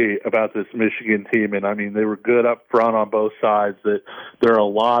say about this Michigan team, and I mean, they were good up front on both sides, that there are a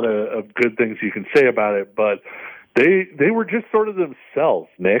lot of good things you can say about it, but they were just sort of themselves,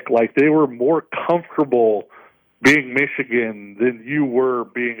 Nick. Like, they were more comfortable being Michigan than you were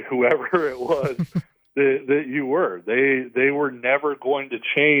being whoever it was that you were. They were never going to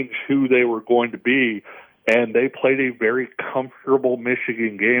change who they were going to be, and they played a very comfortable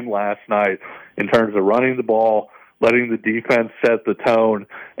Michigan game last night in terms of running the ball, letting the defense set the tone,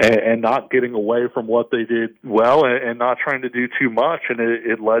 and not getting away from what they did well, and not trying to do too much. And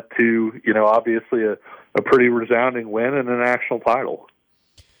it led to, obviously a pretty resounding win and a national title.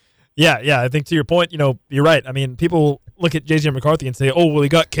 Yeah, I think to your point, you're right. I mean, people look at J.J. McCarthy and say, oh, well, he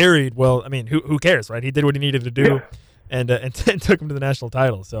got carried. Well, I mean, who cares, right? He did what he needed to do and took him to the national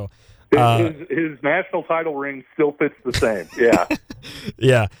title. So his national title ring still fits the same. Yeah.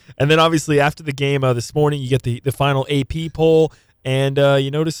 Yeah. And then obviously after the game this morning, you get the final AP poll, and you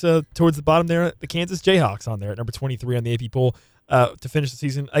notice towards the bottom there, the Kansas Jayhawks on there at number 23 on the AP poll to finish the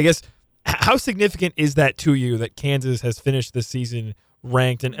season. I guess, how significant is that to you that Kansas has finished this season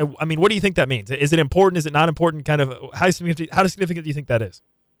ranked? And I mean, what do you think that means? Is it important? Is it not important? Kind of how significant do you think that is?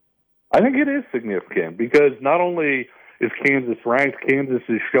 I think it is significant because not only is Kansas ranked, Kansas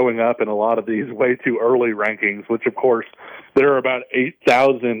is showing up in a lot of these way too early rankings, which of course there are about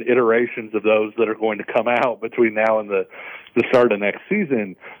 8,000 iterations of those that are going to come out between now and the start of next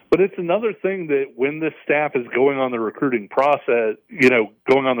season. But it's another thing that when this staff is going on the recruiting process,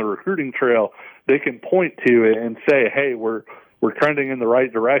 going on the recruiting trail, they can point to it and say, hey, we're trending in the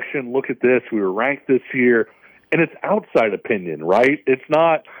right direction. Look at this. We were ranked this year. And it's outside opinion, right? It's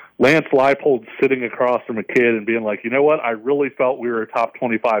not Lance Leipold sitting across from a kid and being like, you know what, I really felt we were a top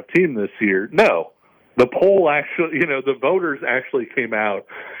 25 team this year. No. The poll actually, the voters actually came out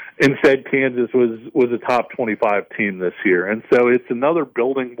and said Kansas was a top 25 team this year. And so it's another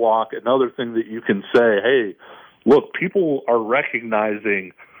building block, another thing that you can say, hey, look, people are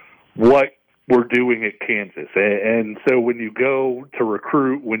recognizing what we're doing at Kansas. And so when you go to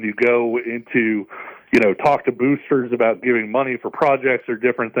recruit, when you go into, talk to boosters about giving money for projects or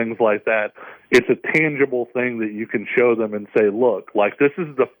different things like that, it's a tangible thing that you can show them and say, look, like this is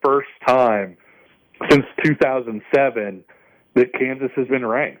the first time since 2007 that Kansas has been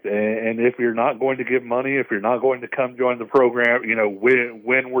ranked. And if you're not going to give money, if you're not going to come join the program,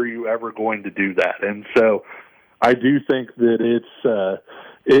 when were you ever going to do that? And so I do think that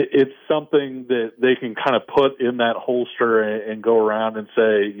it's something that they can kind of put in that holster and go around and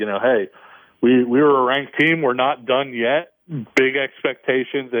say, hey, we were a ranked team. We're not done yet. Big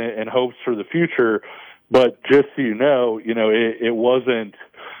expectations and hopes for the future. But just so you know, it wasn't.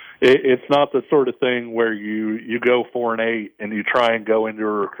 It's not the sort of thing where you go 4-8 and you try and go into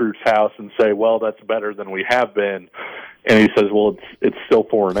a recruit's house and say, well, that's better than we have been. And he says, well, it's still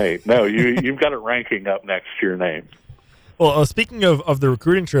 4-8. No, you've got a ranking up next to your name. Well, speaking of the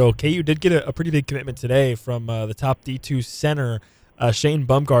recruiting trail, KU did get a pretty big commitment today from the top D2 center, Shane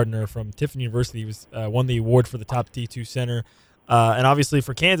Bumgardner from Tiffin University. He won the award for the top D2 center. And obviously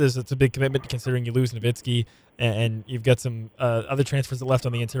for Kansas, it's a big commitment considering you lose Nowitzki and you've got some other transfers that left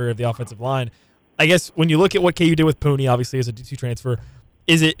on the interior of the offensive line. I guess when you look at what KU did with Pooney, obviously as a D2 transfer,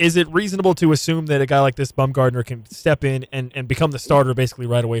 is it reasonable to assume that a guy like this Bumgardner can step in and become the starter basically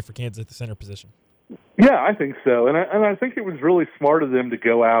right away for Kansas at the center position? Yeah, I think so. And I think it was really smart of them to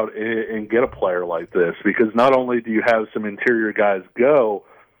go out and get a player like this because not only do you have some interior guys go,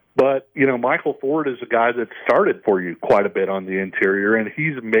 but, Michael Ford is a guy that started for you quite a bit on the interior, and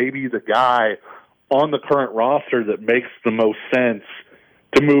he's maybe the guy on the current roster that makes the most sense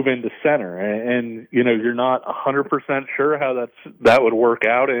to move into center. And you're not 100% sure how that would work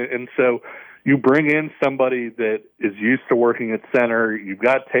out. And so you bring in somebody that is used to working at center. You've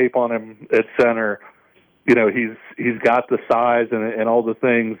got tape on him at center. He's got the size and all the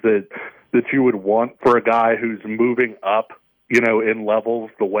things that you would want for a guy who's moving up, in levels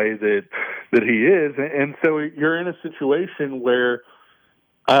the way that he is. And so you're in a situation where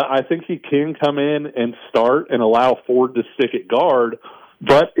I think he can come in and start and allow Ford to stick at guard.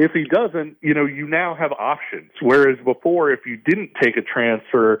 But if he doesn't, you now have options. Whereas before, if you didn't take a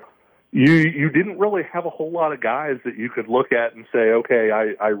transfer, you didn't really have a whole lot of guys that you could look at and say, okay,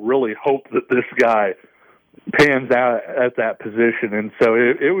 I really hope that this guy pans out at that position. And so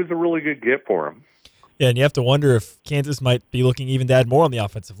it was a really good get for him. Yeah, and you have to wonder if Kansas might be looking even to add more on the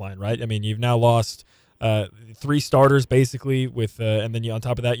offensive line, right? I mean, you've now lost 3 starters basically, and then on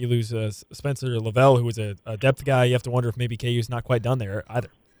top of that, you lose Spencer Lavelle, who was a depth guy. You have to wonder if maybe KU's not quite done there either.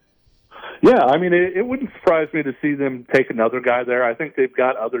 Yeah, I mean, it wouldn't surprise me to see them take another guy there. I think they've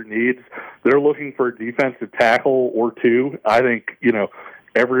got other needs. They're looking for a defensive tackle or two. I think,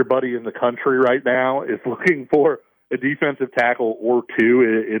 everybody in the country right now is looking for a defensive tackle or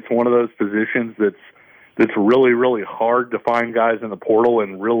two. It's one of those positions that's really, really hard to find guys in the portal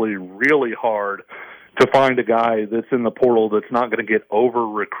and really, really hard to find a guy that's in the portal that's not going to get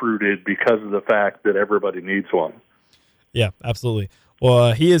over-recruited because of the fact that everybody needs one. Yeah, absolutely.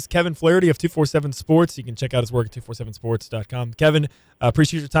 Well, he is Kevin Flaherty of 247 Sports. You can check out his work at 247sports.com. Kevin,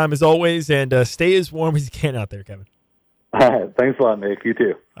 appreciate your time as always, and stay as warm as you can out there, Kevin. All right. Thanks a lot, Nick. You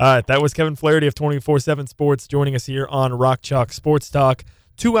too. All right. That was Kevin Flaherty of 247 Sports joining us here on Rock Chalk Sports Talk.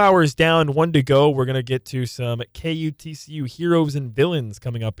 2 hours down, 1 to go. We're going to get to some KU-TCU heroes and villains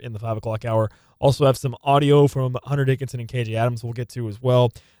coming up in the 5 o'clock hour. Also have some audio from Hunter Dickinson and KJ Adams we'll get to as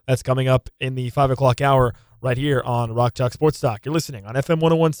well. That's coming up in the 5 o'clock hour right here on Rock Chalk Sports Talk. You're listening on FM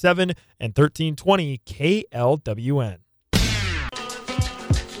 1017 and 1320 KLWN.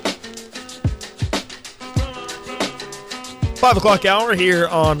 Five o'clock hour here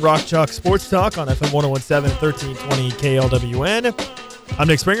on Rock Chalk Sports Talk on FM 1017 and 1320 KLWN. I'm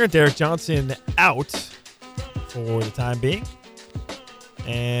Nick Springer. Derek Johnson out for the time being.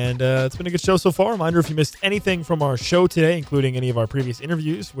 And it's been a good show so far. Reminder, if you missed anything from our show today, including any of our previous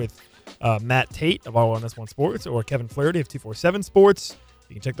interviews with Matt Tait of R1S1 Sports or Kevin Flaherty of 247 Sports,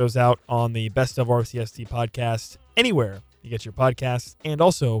 you can check those out on the Best of RCST podcast anywhere you get your podcasts, and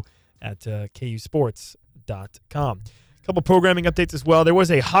also at kusports.com. A couple programming updates as well. There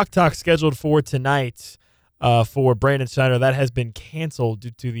was a Hawk Talk scheduled for tonight for Brandon Schneider. That has been canceled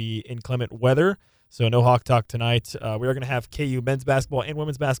due to the inclement weather. So no Hawk Talk tonight. We are going to have KU men's basketball and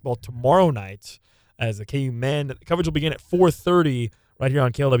women's basketball tomorrow night, as the KU men coverage will begin at 4:30 right here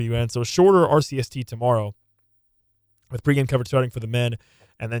on KLWN. So shorter RCST tomorrow with pregame coverage starting for the men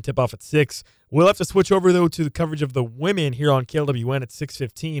and then tip off at 6. We'll have to switch over, though, to the coverage of the women here on KLWN at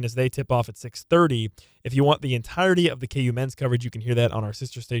 6:15 as they tip off at 6:30. If you want the entirety of the KU men's coverage, you can hear that on our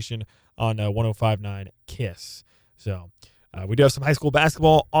sister station on 105.9 KISS. So we do have some high school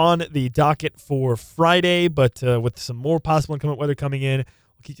basketball on the docket for Friday, but with some more possible inclement weather coming in,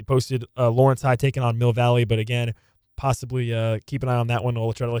 we'll keep you posted. Lawrence High taking on Mill Valley, but again, possibly keep an eye on that one.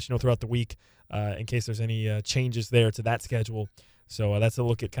 We'll try to let you know throughout the week in case there's any changes there to that schedule. So that's a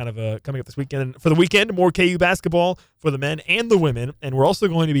look at kind of coming up this weekend. For the weekend, more KU basketball for the men and the women, and we're also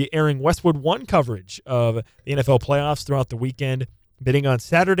going to be airing Westwood One coverage of the NFL playoffs throughout the weekend. Bidding on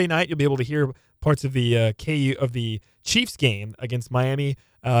Saturday night, you'll be able to hear parts of the KU of the Chiefs game against Miami.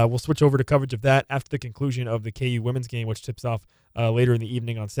 We'll switch over to coverage of that after the conclusion of the KU women's game, which tips off later in the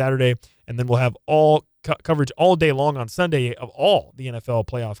evening on Saturday. And then we'll have all coverage all day long on Sunday of all the NFL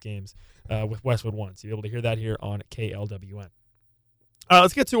playoff games with Westwood One. So you'll be able to hear that here on KLWN.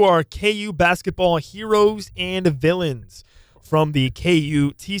 Let's get to our KU basketball heroes and villains from the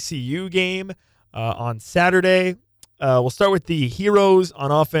KU-TCU game on Saturday. We'll start with the heroes on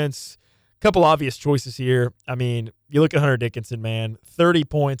offense. Couple obvious choices here. I mean, you look at Hunter Dickinson, man, 30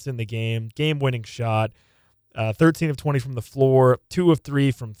 points in the game-winning shot, 13 of 20 from the floor, 2 of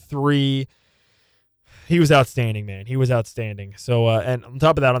 3 from 3. He was outstanding, man. He was outstanding. So, and on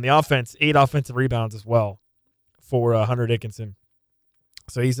top of that, on the offense, 8 offensive rebounds as well for Hunter Dickinson.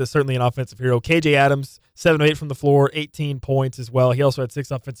 So he's certainly an offensive hero. KJ Adams, 7 of 8 from the floor, 18 points as well. He also had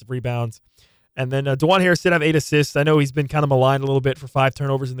 6 offensive rebounds. And then DeJuan Harris did have 8 assists. I know he's been kind of maligned a little bit for 5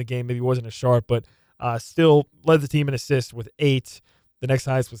 turnovers in the game. Maybe he wasn't as sharp, but still led the team in assists with 8. The next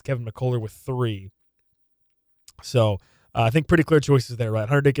highest was Kevin McCullough with 3. So I think pretty clear choices there, right?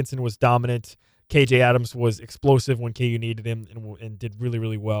 Hunter Dickinson was dominant. KJ Adams was explosive when KU needed him and did really,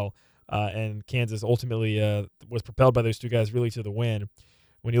 really well. And Kansas ultimately was propelled by those two guys really to the win.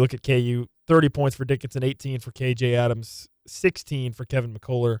 When you look at KU, 30 points for Dickinson, 18 for KJ Adams, 16 for Kevin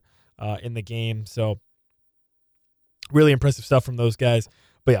McCullough in the game. So really impressive stuff from those guys.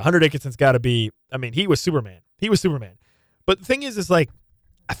 But yeah, Hunter Dickinson's got to be, I mean, he was Superman. He was Superman. But the thing is like,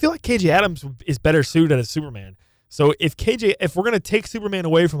 I feel like KJ Adams is better suited as Superman. So if we're going to take Superman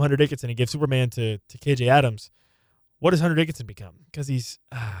away from Hunter Dickinson and give Superman to KJ Adams, what does Hunter Dickinson become? Because he's,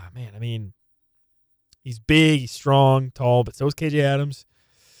 man, I mean, he's big, he's strong, tall, but so is KJ Adams.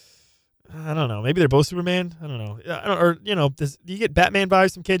 I don't know. Maybe they're both Superman. I don't know. Do you get Batman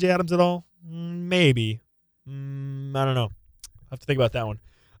vibes from KJ Adams at all? Maybe. I don't know. I'll have to think about that one.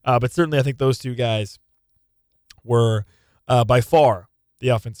 But certainly I think those two guys were by far the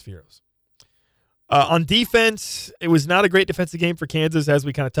offensive heroes. On defense, it was not a great defensive game for Kansas, as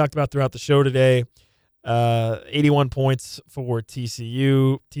we kind of talked about throughout the show today. 81 points for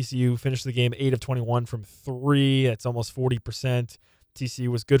TCU. TCU finished the game 8 of 21 from 3. That's almost 40%. TCU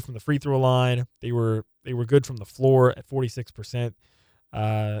was good from the free throw line. They were good from the floor at 46%.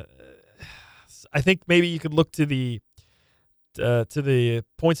 I think maybe you could look to the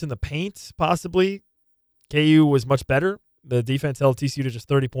points in the paint possibly. KU was much better. The defense held TCU to just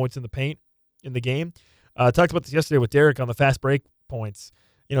 30 points in the paint in the game. Talked about this yesterday with Derek on the fast break points.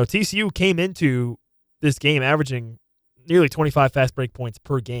 TCU came into this game averaging nearly 25 fast break points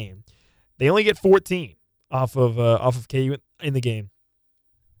per game. They only get 14 off of KU in the game.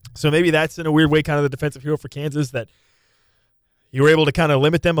 So maybe that's in a weird way kind of the defensive hero for Kansas, that you were able to kind of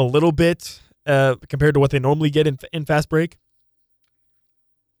limit them a little bit compared to what they normally get in fast break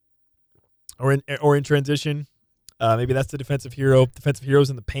or in transition. Maybe that's the defensive hero. Defensive heroes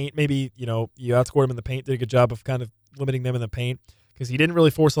in the paint. Maybe, you outscored him in the paint, did a good job of kind of limiting them in the paint, because he didn't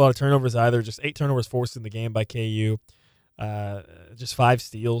really force a lot of turnovers either. Just 8 turnovers forced in the game by KU. Just 5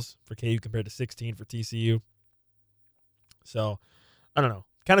 steals for KU compared to 16 for TCU. So, I don't know.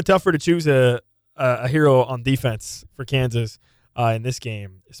 Kind of tougher to choose a hero on defense for Kansas in this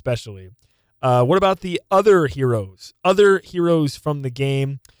game, especially. What about the other heroes? Other heroes from the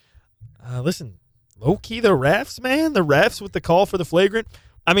game. Listen, low-key the refs, man. The refs with the call for the flagrant.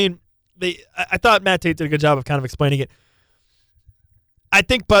 I mean, I thought Matt Tait did a good job of kind of explaining it. I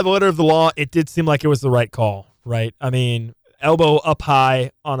think by the letter of the law, it did seem like it was the right call, right? I mean, elbow up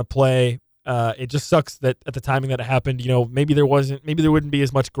high on a play. It just sucks that at the timing that it happened, maybe there wouldn't be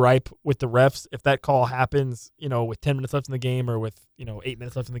as much gripe with the refs if that call happens, with 10 minutes left in the game or with, 8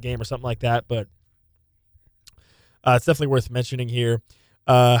 minutes left in the game or something like that. But it's definitely worth mentioning here.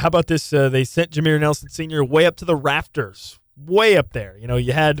 How about this? They sent Jameer Nelson Sr. way up to the rafters, way up there.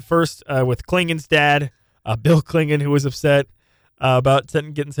 You had first with Klingen's dad, Bill Klingen, who was upset about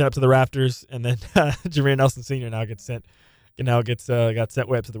getting sent up to the rafters, and then Jameer Nelson Sr. now got sent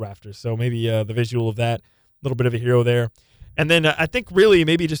way up to the rafters. So maybe the visual of that, a little bit of a hero there. And then I think really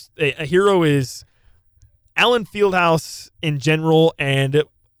maybe just a hero is Allen Fieldhouse in general, and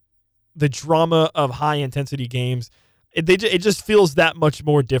the drama of high-intensity games. It just feels that much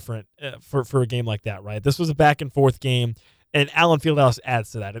more different for a game like that, right? This was a back-and-forth game, and Allen Fieldhouse adds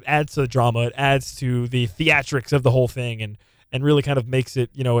to that. It adds to the drama. It adds to the theatrics of the whole thing, and really kind of makes it,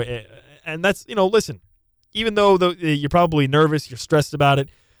 and that's, listen, even though you're probably nervous, you're stressed about it,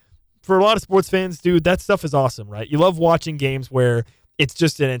 for a lot of sports fans, dude, that stuff is awesome, right? You love watching games where it's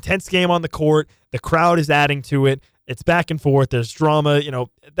just an intense game on the court, the crowd is adding to it, it's back and forth, there's drama,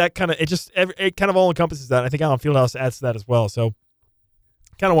 that kind of, it kind of all encompasses that. I think Allen Fieldhouse adds to that as well. So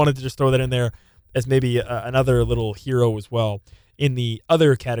kind of wanted to just throw that in there as maybe another little hero as well in the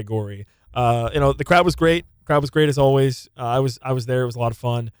other category. The crowd was great. Crowd was great as always. I was there. It was a lot of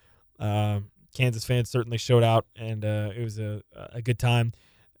fun. Kansas fans certainly showed out, and it was a good time.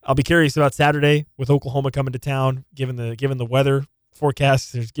 I'll be curious about Saturday with Oklahoma coming to town. Given the weather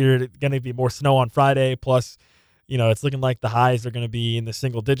forecast, there's going to be more snow on Friday. Plus, it's looking like the highs are going to be in the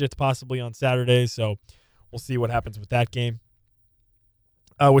single digits possibly on Saturday. So we'll see what happens with that game.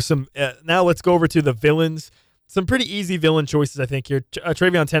 Now let's go over to the villains. Some pretty easy villain choices, I think, here.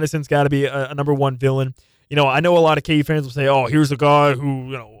 Travion Tennyson's got to be a number one villain. I know a lot of KU fans will say, oh, here's a guy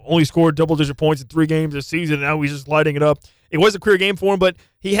who only scored double-digit points in 3 games this season, and now he's just lighting it up. It was a career game for him, but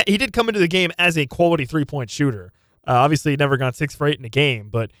he did come into the game as a quality three-point shooter. Obviously, he never gone 6 for 8 in a game,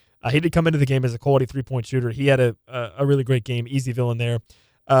 but he did come into the game as a quality three-point shooter. He had a really great game, easy villain there.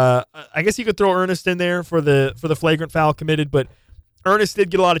 I guess you could throw Ernest in there for the flagrant foul committed, but Ernest did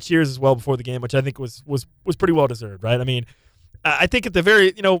get a lot of cheers as well before the game, which I think was pretty well deserved, right? I mean, I think at the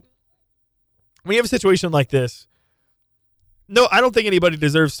very, when you have a situation like this, no, I don't think anybody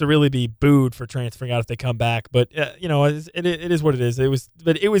deserves to really be booed for transferring out if they come back. But it is what it is. It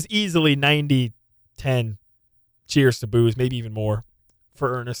was easily 90-10 cheers to boos, maybe even more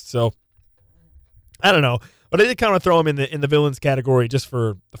for Ernest. So I don't know, but I did kind of throw him in the villains category just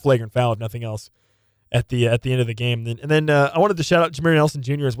for the flagrant foul, if nothing else, at the end of the game. And then I wanted to shout out Jameer Nelson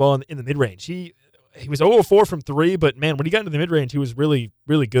Jr. as well in the mid range. He was 0-4 from 3, but man, when he got into the mid range, he was really,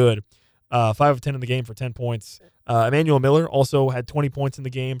 really good. 5 of 10 in the game for 10 points. Emmanuel Miller also had 20 points in the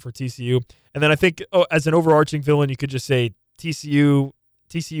game for TCU. And then I think as an overarching villain, you could just say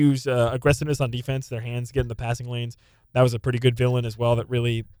TCU's aggressiveness on defense, their hands getting the passing lanes. That was a pretty good villain as well that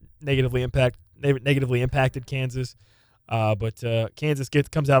really negatively impacted Kansas. But Kansas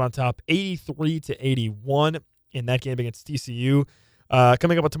comes out on top 83-81 in that game against TCU.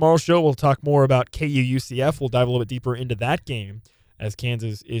 Coming up on tomorrow's show, we'll talk more about KU UCF. We'll dive a little bit deeper into that game as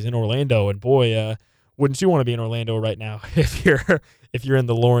Kansas is in Orlando. And boy, wouldn't you want to be in Orlando right now if you're in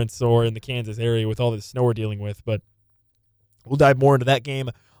the Lawrence or in the Kansas area with all the snow we're dealing with. But we'll dive more into that game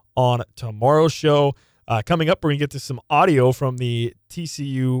on tomorrow's show. Coming up, we're going to get to some audio from the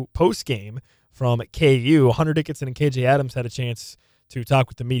TCU postgame from KU. Hunter Dickinson and KJ Adams had a chance to talk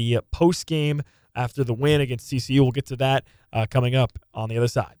with the media postgame after the win against TCU. We'll get to that coming up on the other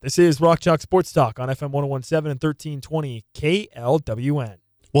side. This is Rock Chalk Sports Talk on FM 101.7 and 1320 KLWN.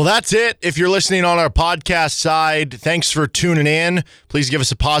 Well, that's it. If you're listening on our podcast side, thanks for tuning in. Please give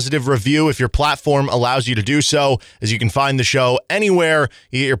us a positive review if your platform allows you to do so, as you can find the show anywhere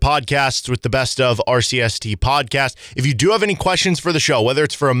you get your podcasts with the Best of RCST podcast. If you do have any questions for the show, whether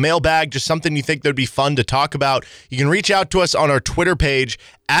it's for a mailbag, just something you think that would be fun to talk about, you can reach out to us on our Twitter page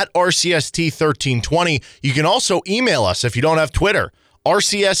at RCST1320. You can also email us if you don't have Twitter.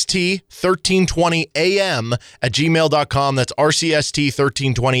 RCST1320am at gmail.com. That's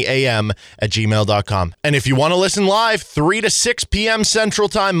RCST1320am at gmail.com. And if you want to listen live, 3 to 6 p.m. Central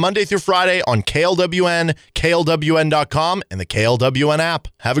Time, Monday through Friday on KLWN, KLWN.com, and the KLWN app.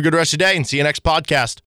 Have a good rest of your day and see you next podcast.